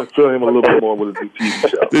 I'm starting to feel him a little bit more with his new TV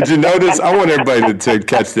show. Did you notice? I want everybody to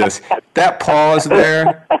catch this. That pause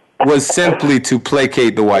there was simply to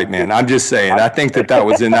placate the white man. I'm just saying. I think that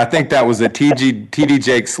was in. I think that was a T.D.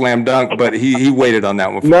 Jakes slam dunk, but he waited on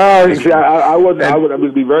that one. No, see, I wasn't. I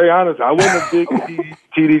would be very honest. I wasn't a big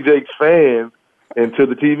T.D. Jakes fan until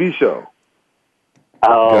the TV show.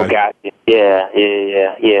 Oh, gotcha. Yeah.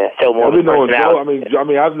 So more. I've known Joe. I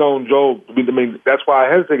mean, I've known Joe. I mean, that's why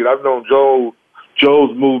I hesitated. I've known Joe's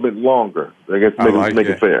movement longer. I guess to make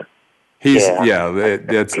it fair.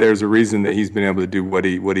 There's a reason that he's been able to do what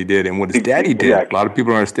he did and what his daddy did. Exactly. A lot of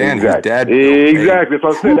people don't understand his dad. Exactly. So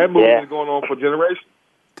I said that movement is going on for generations.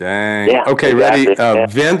 Dang. Yeah, okay, exactly.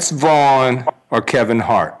 Ready? Vince Vaughn or Kevin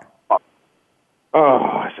Hart?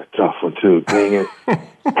 Oh, that's a tough one too. Dang it.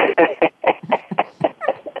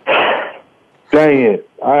 Dang it.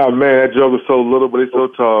 Oh, man, that joke is so little, but he's so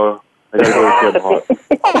tall. I got to go with Kevin Hart.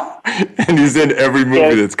 And he's in every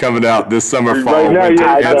movie that's coming out this summer, fall, winter,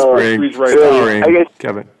 and spring, starring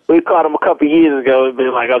Kevin. We caught him a couple years ago and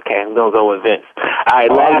been like, okay, I'm going to go with Vince. All right,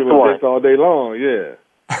 last one. Vince all day long, yeah.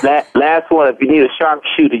 Last one. If you need a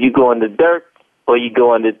sharpshooter, you go in the dirt or you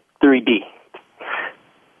go in the 3D?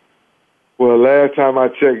 Well, last time I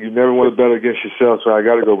checked, you never want to bet against yourself, so I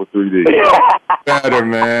got to go with 3D. Better,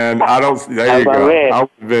 man. There you go.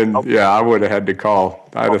 I would have had to call.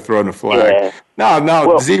 I'd have thrown a flag. Yeah. No,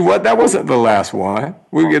 well, Z, what? That wasn't the last one.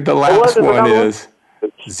 We get the last one is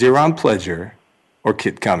Zeron Pleasure or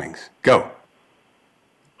Kit Cummings. Go.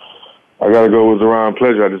 I got to go with Zeron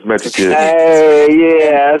Pleasure. I just met the kid. Hey,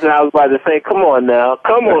 yeah, that's what I was about to say. Come on now.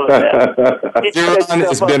 Zeron,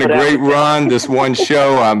 it's been a great run, this one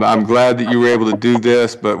show. I'm glad that you were able to do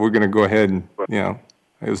this, but we're going to go ahead and,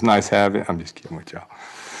 it was nice having. I'm just kidding with y'all.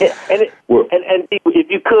 Yeah, and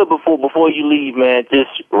if you could, before you leave, man,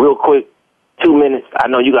 just real quick, 2 minutes. I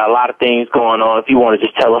know you got a lot of things going on. If you want to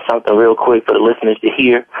just tell us something real quick for the listeners to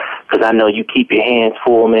hear, because I know you keep your hands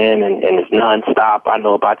full, man, and it's nonstop. I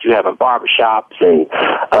know about you having barbershops and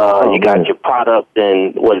you got your product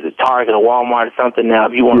and what is it, Target or Walmart or something now.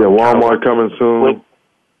 If you want, Walmart coming soon.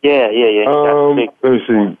 Yeah. Let me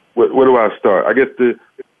see. Where do I start? I guess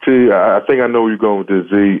I think I know where you're going with this,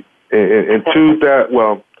 Z. And to that,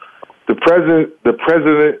 well, the president.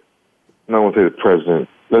 No, I won't say the president.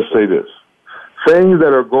 Let's say this. Things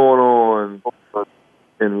that are going on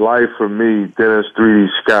in life for me, Dennis 3D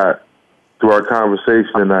Scott, through our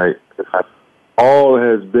conversation tonight, all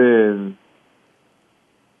has been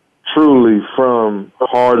truly from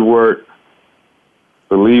hard work,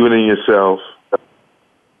 believing in yourself,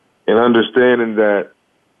 and understanding that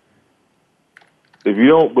if you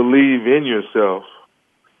don't believe in yourself,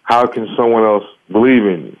 how can someone else believe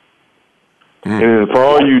in you? And for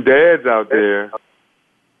all you dads out there,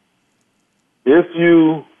 if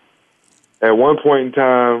you, at one point in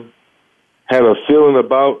time, had a feeling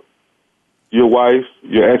about your wife,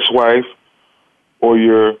 your ex-wife, or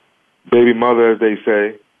your baby mother, as they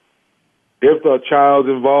say, if a child's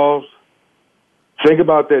involved, think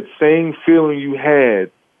about that same feeling you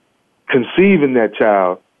had conceiving that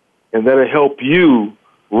child, and that'll help you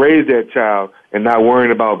raise that child and not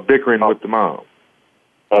worrying about bickering with the mom.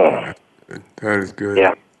 That is good.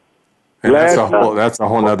 Yeah. And that's a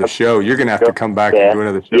whole nother show. You're gonna have to come back and do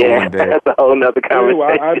another show one day. That's a whole nother conversation.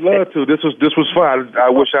 Well, I'd love to. This was fun.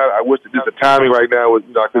 I wish that just the timing right now was,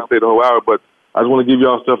 I couldn't stay the whole hour, but I just want to give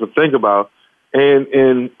y'all stuff to think about.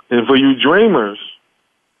 And for you dreamers,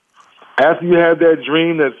 after you have that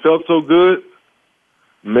dream that felt so good,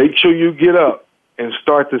 make sure you get up and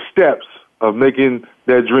start the steps of making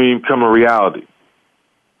that dream come a reality.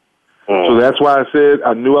 So that's why I said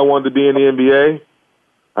I knew I wanted to be in the NBA.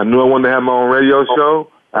 I knew I wanted to have my own radio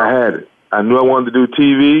show. I had it. I knew I wanted to do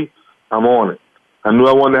TV. I'm on it. I knew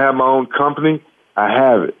I wanted to have my own company. I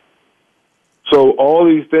have it. So all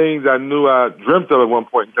these things I knew I dreamt of at one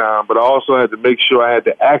point in time, but I also had to make sure I had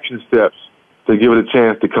the action steps to give it a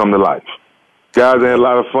chance to come to life. Guys, I had a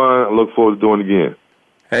lot of fun. I look forward to doing it again.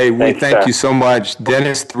 Hey, we thank you so much,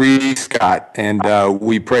 Dennis 3D Scott, and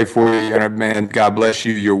we pray for you, man. God bless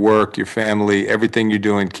you, your work, your family, everything you're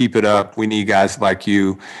doing. Keep it up. We need guys like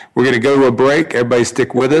you. We're going to go to a break. Everybody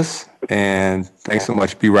stick with us, and thanks so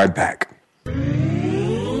much. Be right back.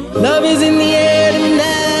 Love is in the air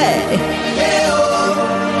tonight.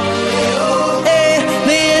 Hey,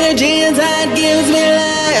 the energy inside gives me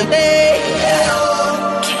life. Hey,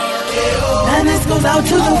 and this goes out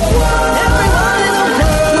to the world. Everyone in the world.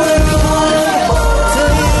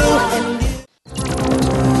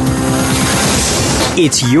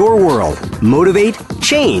 It's your world. Motivate,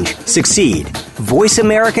 change, succeed.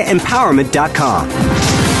 VoiceAmericaEmpowerment.com.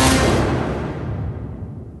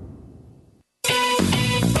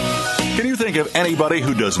 Can you think of anybody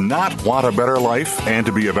who does not want a better life and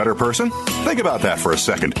to be a better person? Think about that for a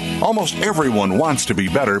second. Almost everyone wants to be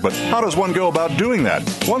better, but how does one go about doing that?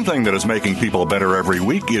 One thing that is making people better every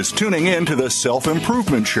week is tuning in to the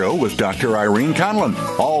Self-Improvement Show with Dr. Irene Conlon.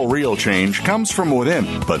 All real change comes from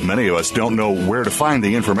within, but many of us don't know where to find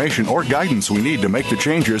the information or guidance we need to make the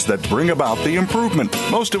changes that bring about the improvement.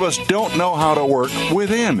 Most of us don't know how to work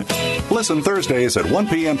within. Listen Thursdays at 1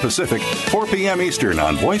 p.m. Pacific, 4 p.m. Eastern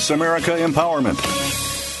on Voice America Empowerment.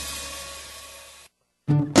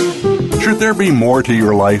 Should there be more to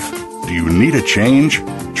your life? Do you need a change?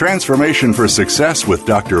 Transformation for Success with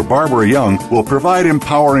Dr. Barbara Young will provide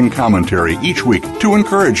empowering commentary each week to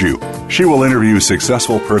encourage you. She will interview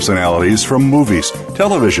successful personalities from movies,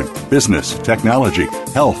 television, business, technology,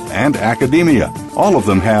 health, and academia. All of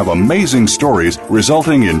them have amazing stories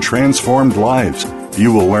resulting in transformed lives.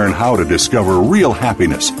 You will learn how to discover real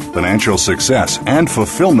happiness, financial success, and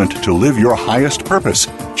fulfillment to live your highest purpose.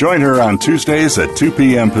 Join her on Tuesdays at 2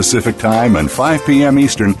 p.m. Pacific Time and 5 p.m.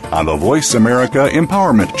 Eastern on the Voice America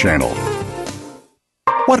Empowerment Channel.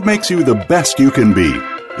 What makes you the best you can be?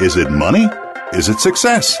 Is it money? Is it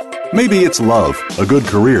success? Maybe it's love, a good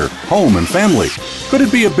career, home, and family. Could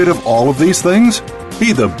it be a bit of all of these things?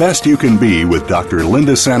 Be the Best You Can Be with Dr.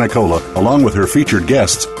 Linda Sanicola, along with her featured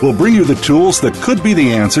guests, will bring you the tools that could be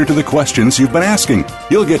the answer to the questions you've been asking.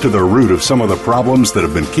 You'll get to the root of some of the problems that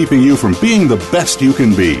have been keeping you from being the best you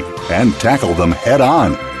can be and tackle them head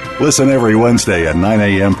on. Listen every Wednesday at 9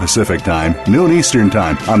 a.m. Pacific Time, noon Eastern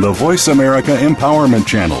Time on the Voice America Empowerment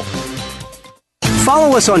Channel.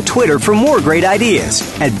 Follow us on Twitter for more great ideas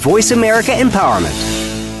at Voice America Empowerment.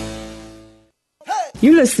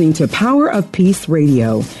 You're listening to Power of Peace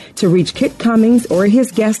Radio. To reach Kit Cummings or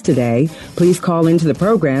his guest today, please call into the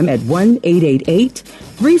program at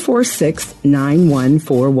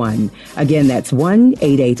 1-888-346-9141. Again, that's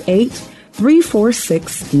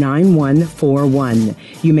 1-888-346-9141.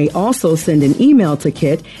 You may also send an email to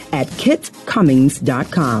Kit at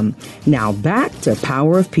kitcummings.com. Now back to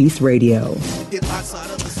Power of Peace Radio.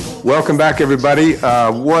 Welcome back, everybody.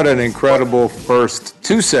 What an incredible first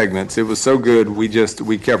two segments. It was so good. We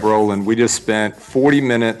kept rolling. We just spent 40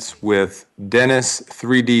 minutes with Dennis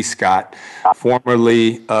 3D Scott,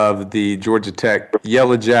 formerly of the Georgia Tech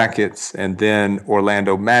Yellow Jackets, and then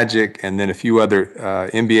Orlando Magic, and then a few other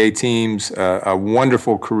NBA teams, a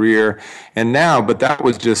wonderful career. And now, but that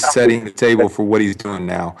was just setting the table for what he's doing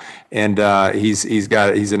now. And he's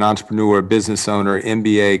an entrepreneur, a business owner,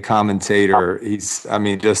 NBA commentator.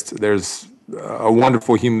 There's a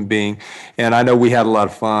wonderful human being. And I know we had a lot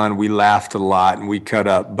of fun. We laughed a lot and we cut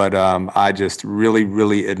up, but I just really,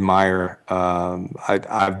 really admire.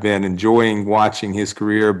 I've been enjoying watching his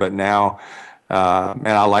career, but now, and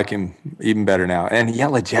I like him even better now. And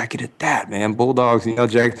Yellow Jacket at that, man. Bulldogs and Yellow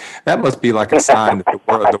Jacket. That must be like a sign that the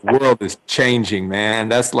world is changing, man.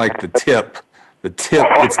 That's like the tip. It's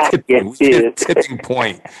tipping. Tipping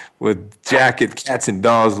point with Jacket, cats, and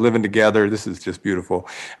dogs living together. This is just beautiful.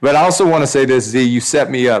 But I also want to say this, Z, you set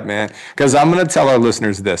me up, man, because I'm going to tell our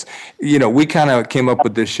listeners this. You know, we kind of came up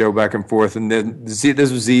with this show back and forth, and then this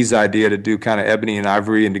was Z's idea to do kind of Ebony and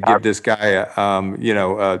Ivory and to give this guy a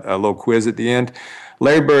little quiz at the end.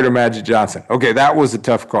 Larry Bird or Magic Johnson? Okay, that was a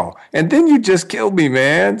tough call. And then you just killed me,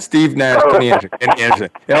 man. Steve Nash, Kenny Anderson,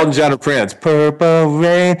 Elton John or Prince, Purple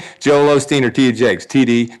Rain, Joel Osteen or T.D. Jakes,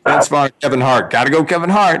 TD, Vince Vaughn, Kevin Hart. Got to go Kevin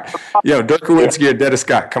Hart. Dirk Nowitzki or Dennis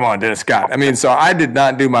Scott. Come on, Dennis Scott. I mean, so I did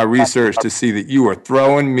not do my research to see that you were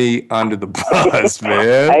throwing me under the bus,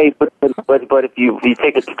 man. Hey, but But if you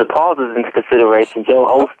take the pauses into consideration,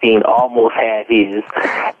 Joel Osteen almost had his,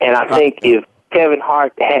 and I think if Kevin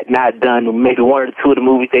Hart had not done maybe one or two of the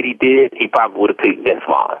movies that he did, he probably would have picked Vince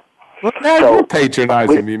Vaughn. Well, now you're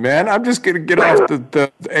patronizing me, man. I'm just going to get off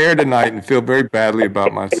the air tonight and feel very badly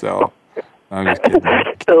about myself. I'm just kidding.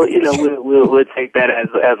 So, we'll take that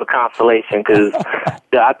as a consolation, because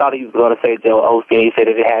I thought he was going to say Joel Osteen. He said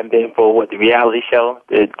if it hadn't been for the reality show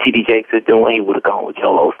that T.D. Jakes is doing, he would have gone with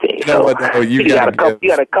Joel Osteen. You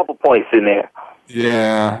got a couple points in there.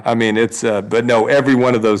 Yeah, I mean, it's, but no, every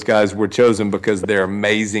one of those guys were chosen because they're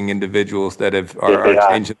amazing individuals that are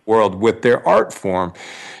changing the world with their art form.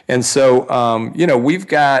 And so, we've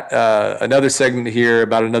got another segment here,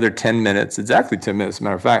 about another 10 minutes, exactly 10 minutes, as a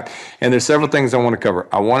matter of fact. And there's several things I want to cover.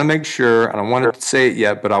 I want to make sure, and I want to say it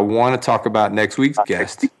yet, but I want to talk about next week's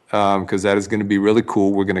guest, because that is going to be really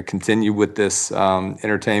cool. We're going to continue with this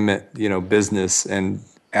entertainment, business and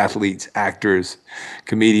athletes, actors,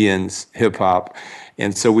 comedians, hip-hop.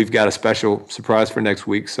 And so we've got a special surprise for next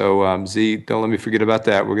week. So, Z, don't let me forget about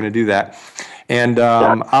that. We're going to do that. And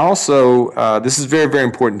I also, this is very, very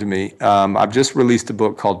important to me. I've just released a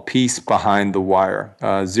book called Peace Behind the Wire.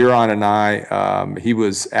 Ziron and I, he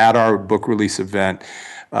was at our book release event.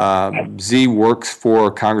 Z works for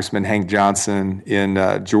Congressman Hank Johnson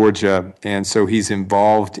in Georgia, and so he's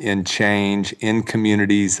involved in change in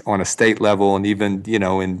communities on a state level and even,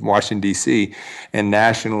 in Washington, D.C. and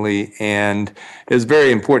nationally. And it's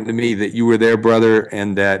very important to me that you were there, brother,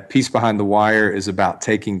 and that Peace Behind the Wire is about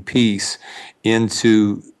taking peace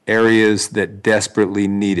into areas that desperately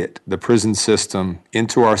need it, the prison system,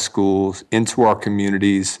 into our schools, into our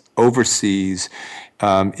communities, overseas.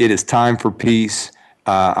 It is time for peace.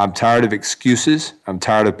 I'm tired of excuses. I'm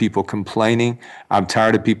tired of people complaining. I'm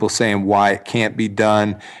tired of people saying why it can't be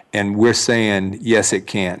done. And we're saying, yes, it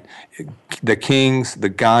can. The Kings, the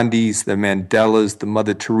Gandhis, the Mandelas, the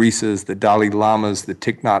Mother Teresas, the Dalai Lamas, the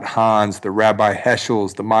Thich Nhat Hanhs, the Rabbi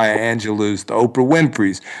Heschels, the Maya Angelous, the Oprah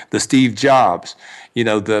Winfreys, the Steve Jobs,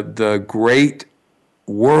 the great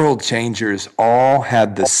world changers all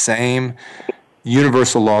had the same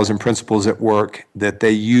universal laws and principles at work that they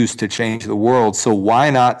use to change the world. So why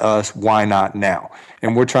not us? Why not now?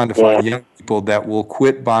 And we're trying to find young people that will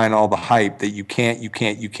quit buying all the hype that you can't,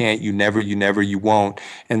 you never, you won't,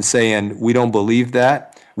 and saying, we don't believe that.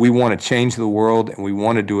 We want to change the world, and we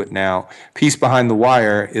want to do it now. Peace Behind the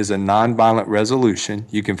Wire is a nonviolent resolution.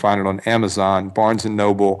 You can find it on Amazon, Barnes &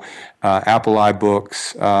 Noble, Apple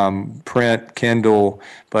iBooks, print, Kindle.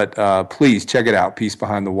 But please check it out, Peace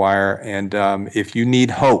Behind the Wire. And if you need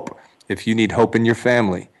hope in your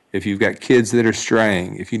family, if you've got kids that are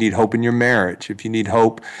straying, if you need hope in your marriage, if you need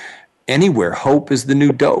hope anywhere, hope is the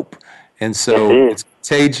new dope. And so it's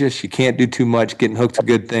contagious. You can't do too much. Getting hooked's a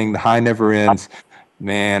good thing. The high never ends.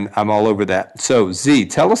 Man, I'm all over that. So, Z,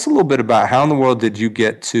 tell us a little bit about how in the world did you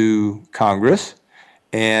get to Congress,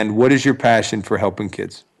 and what is your passion for helping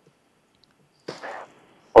kids?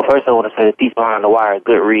 Well, first I want to say Peace Behind the Wire,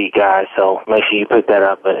 good read, guys, so make sure you pick that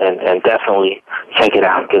up and definitely check it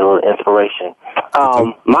out and get a little inspiration.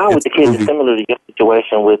 Mine with the kids is similar to your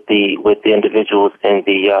situation with the individuals in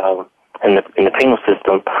the penal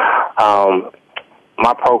system.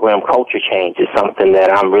 My program, Culture Change, is something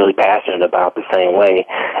that I'm really passionate about the same way.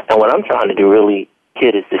 And what I'm trying to do really,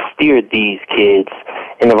 Kid, is to steer these kids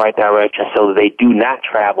in the right direction so that they do not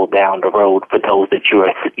travel down the road for those that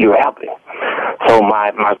you're helping. So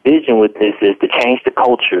my vision with this is to change the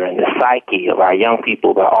culture and the psyche of our young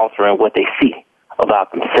people by altering what they see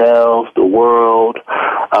about themselves, the world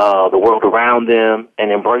around them,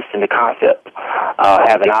 and embracing the concept,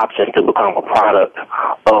 having options to become a product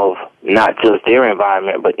of not just their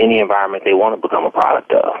environment, but any environment they want to become a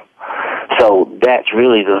product of. So that's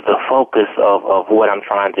really the focus of what I'm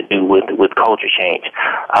trying to do with Culture Change.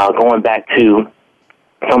 Going back to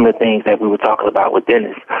some of the things that we were talking about with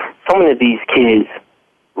Dennis, some of these kids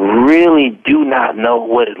really do not know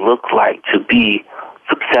what it looks like to be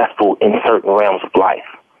successful in certain realms of life.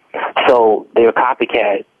 So they're a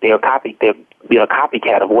copycat. They're a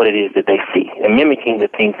copycat of what it is that they see and mimicking the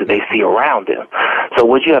things that they see around them. So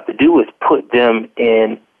what you have to do is put them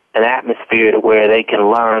in an atmosphere to where they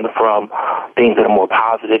can learn from things that are more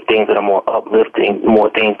positive, things that are more uplifting, more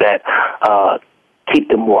things that keep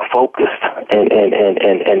them more focused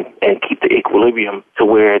and keep the equilibrium to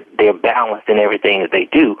where they're balanced in everything that they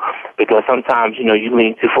do. Because sometimes, you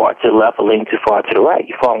lean too far to the left or lean too far to the right.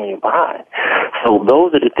 You're falling behind. So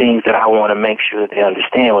those are the things that I want to make sure that they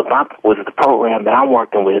understand with the program that I'm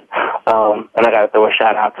working with. And I got to throw a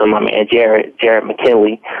shout out to my man Jared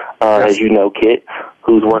McKinley, as you know, Kit,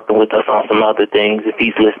 who's working with us on some other things if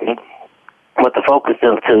he's listening. But the focus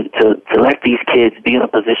is to let these kids be in a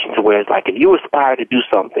position to where it's like, if you aspire to do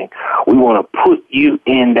something, we want to put you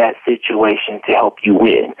in that situation to help you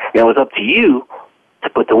win. Now, it's up to you to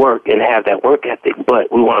put the work and have that work ethic,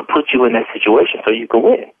 but we want to put you in that situation so you can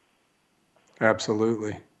win.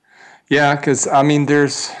 Absolutely. Yeah, because, I mean,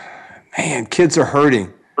 kids are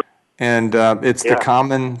hurting. And it's the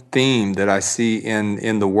common theme that I see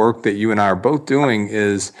in the work that you and I are both doing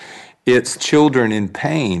is it's children in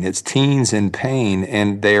pain, it's teens in pain,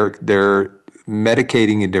 and they're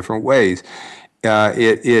medicating in different ways.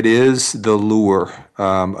 It is the lure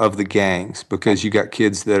of the gangs, because you got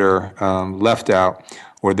kids that are left out,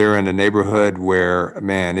 or they're in a neighborhood where,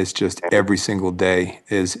 man, it's just every single day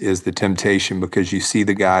is the temptation, because you see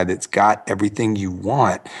the guy that's got everything you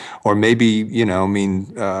want. Or maybe,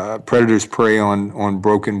 predators prey on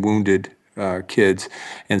broken, wounded kids.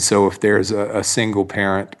 And so if there's a single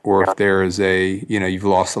parent, or if there is you've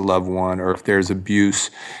lost a loved one, or if there's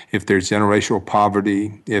abuse, if there's generational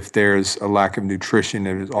poverty, if there's a lack of nutrition,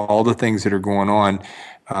 and all the things that are going on,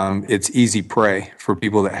 it's easy prey for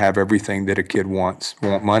people that have everything that a kid wants.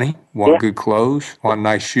 Want money, want good clothes, want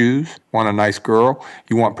nice shoes, want a nice girl.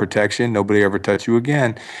 You want protection. Nobody ever touch you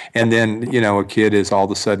again. And then, a kid is all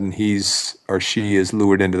of a sudden he's or she is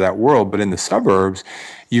lured into that world. But in the suburbs,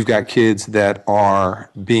 you've got kids that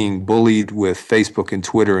are being bullied with Facebook and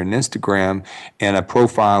Twitter and Instagram, and a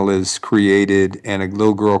profile is created, and a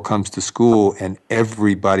little girl comes to school, and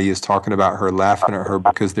everybody is talking about her, laughing at her,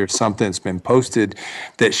 because there's something that's been posted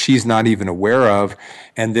that she's not even aware of.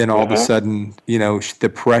 And then all of a sudden,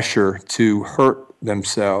 the pressure to hurt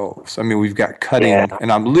themselves. I mean, we've got cutting,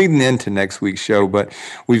 and I'm leading into next week's show, but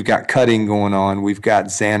we've got cutting going on. We've got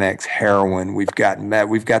Xanax, heroin. We've got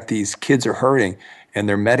these kids are hurting, and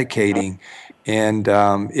they're medicating, and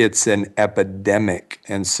it's an epidemic.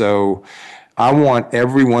 And so I want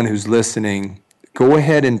everyone who's listening, go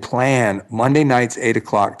ahead and plan Monday nights, 8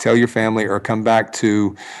 o'clock. Tell your family, or come back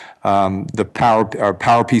to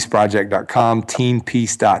PowerPeaceProject.com,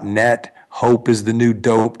 teenpeace.net,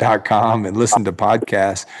 hopeisthenewdope.com, and listen to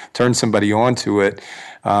podcasts. Turn somebody on to it,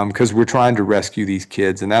 because we're trying to rescue these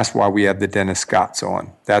kids, and that's why we have the Dennis Scotts on.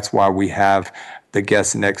 That's why we have the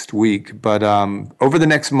guest next week. But over the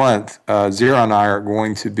next month, Zira and I are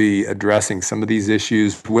going to be addressing some of these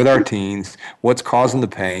issues with our teens, what's causing the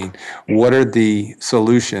pain, what are the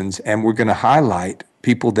solutions, and we're going to highlight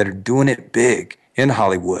people that are doing it big in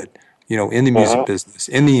Hollywood, in the music business,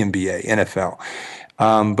 in the NBA, NFL.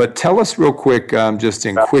 But tell us real quick,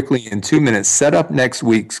 quickly in 2 minutes, set up next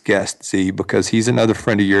week's guest, Z, because he's another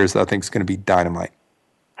friend of yours that I think is going to be dynamite.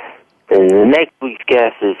 The next week's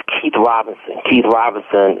guest is Keith Robinson. Keith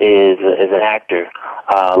Robinson is an actor.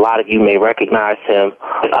 A lot of you may recognize him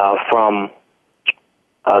from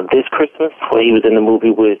This Christmas, where he was in the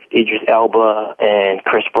movie with Idris Elba and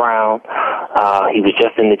Chris Brown. He was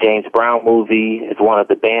just in the James Brown movie as one of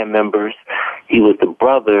the band members. He was the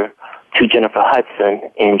brother to Jennifer Hudson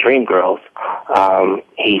in Dreamgirls.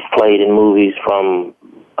 He's played in movies from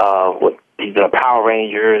he's been a Power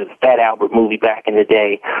Ranger, the Fat Albert movie back in the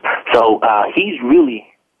day. So he's really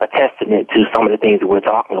a testament to some of the things that we're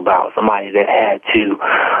talking about, somebody that had to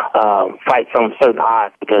fight some certain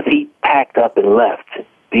odds, because he packed up and left,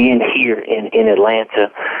 being here in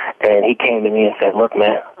Atlanta, and he came to me and said, "Look,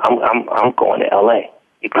 man, I'm going to L.A.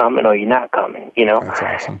 You coming or you not coming?" That's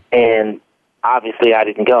awesome. And obviously I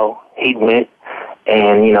didn't go. He went,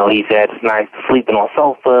 and he said it's nice sleeping on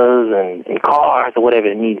sofas and cars or whatever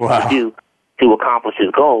it needed to do to accomplish his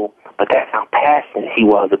goal. But that's how passionate he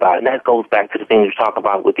was about it. And that goes back to the things we're talking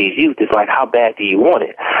about with these youth. It's like, how bad do you want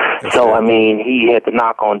it? So, I mean, he had to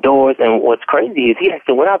knock on doors. And what's crazy is he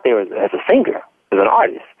actually went out there as a singer, as an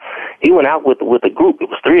artist. He went out with a group. It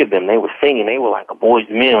was 3 of them. They were singing. They were like a boys'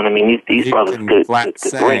 men. I mean, these brothers could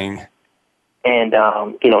sing. And,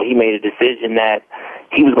 he made a decision that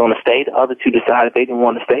he was going to stay. The other 2 decided they didn't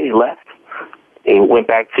want to stay. They left. They went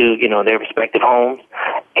back to, their respective homes.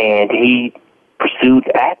 And he pursued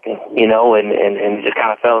acting, and just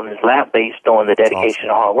kind of fell in his lap based on the dedication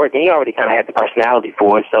and hard work. And he already kind of had the personality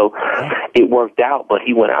for it, so it worked out. But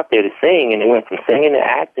he went out there to sing, and he went from singing to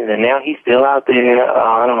acting, and now he's still out there.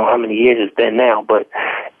 I don't know how many years it's been now, but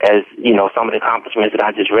as, some of the accomplishments that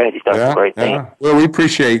I just read, he's done some great things. Well, we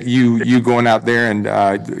appreciate you going out there, and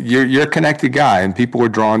you're a connected guy, and people are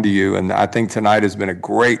drawn to you. And I think tonight has been a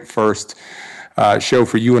great first show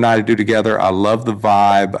for you and I to do together. I love the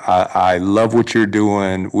vibe. I love what you're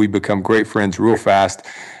doing. We become great friends real fast.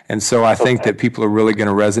 And so I think that people are really going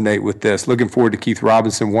to resonate with this. Looking forward to Keith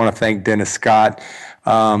Robinson. Want to thank Dennis Scott.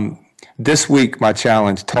 This week, my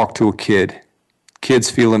challenge, talk to a kid. Kids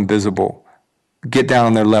feel invisible. get down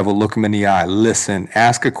on their level, look them in the eye, listen,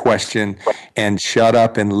 ask a question, and shut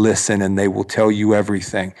up and listen, and they will tell you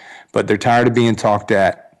everything. But they're tired of being talked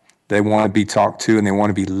at. They want to be talked to, and they want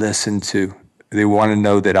to be listened to. They want to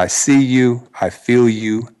know that I see you, I feel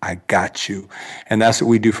you, I got you. And that's what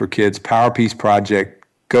we do for kids. Power Peace Project.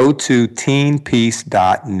 Go to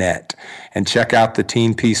teenpeace.net and check out the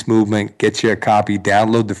Teen Peace Movement. Get you a copy,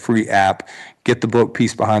 download the free app, get the book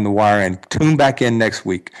Peace Behind the Wire, and tune back in next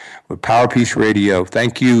week with Power Peace Radio.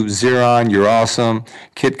 Thank you, Zeron. You're awesome.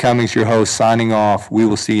 Kit Cummings, your host, signing off. We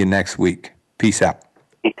will see you next week. Peace out.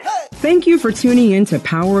 Thank you for tuning in to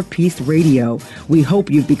Power of Peace Radio. We hope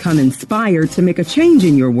you've become inspired to make a change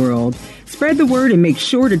in your world. Spread the word and make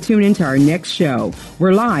sure to tune into our next show.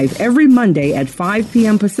 We're live every Monday at 5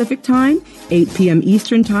 p.m. Pacific Time, 8 p.m.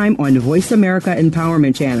 Eastern Time on Voice America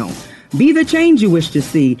Empowerment Channel. Be the change you wish to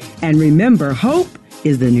see, and remember, hope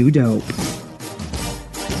is the new dope.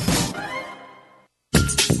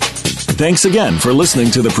 Thanks again for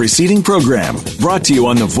listening to the preceding program, brought to you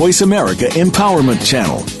on the Voice America Empowerment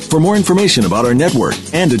Channel. For more information about our network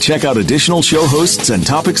and to check out additional show hosts and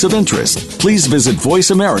topics of interest, please visit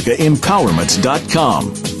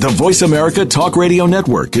voiceamericaempowerment.com. The Voice America Talk Radio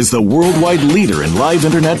Network is the worldwide leader in live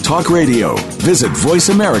Internet talk radio. Visit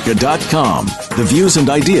voiceamerica.com. The views and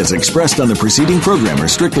ideas expressed on the preceding program are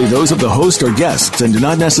strictly those of the host or guests and do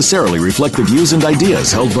not necessarily reflect the views and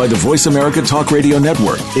ideas held by the Voice America Talk Radio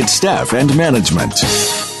Network, its staff, and management.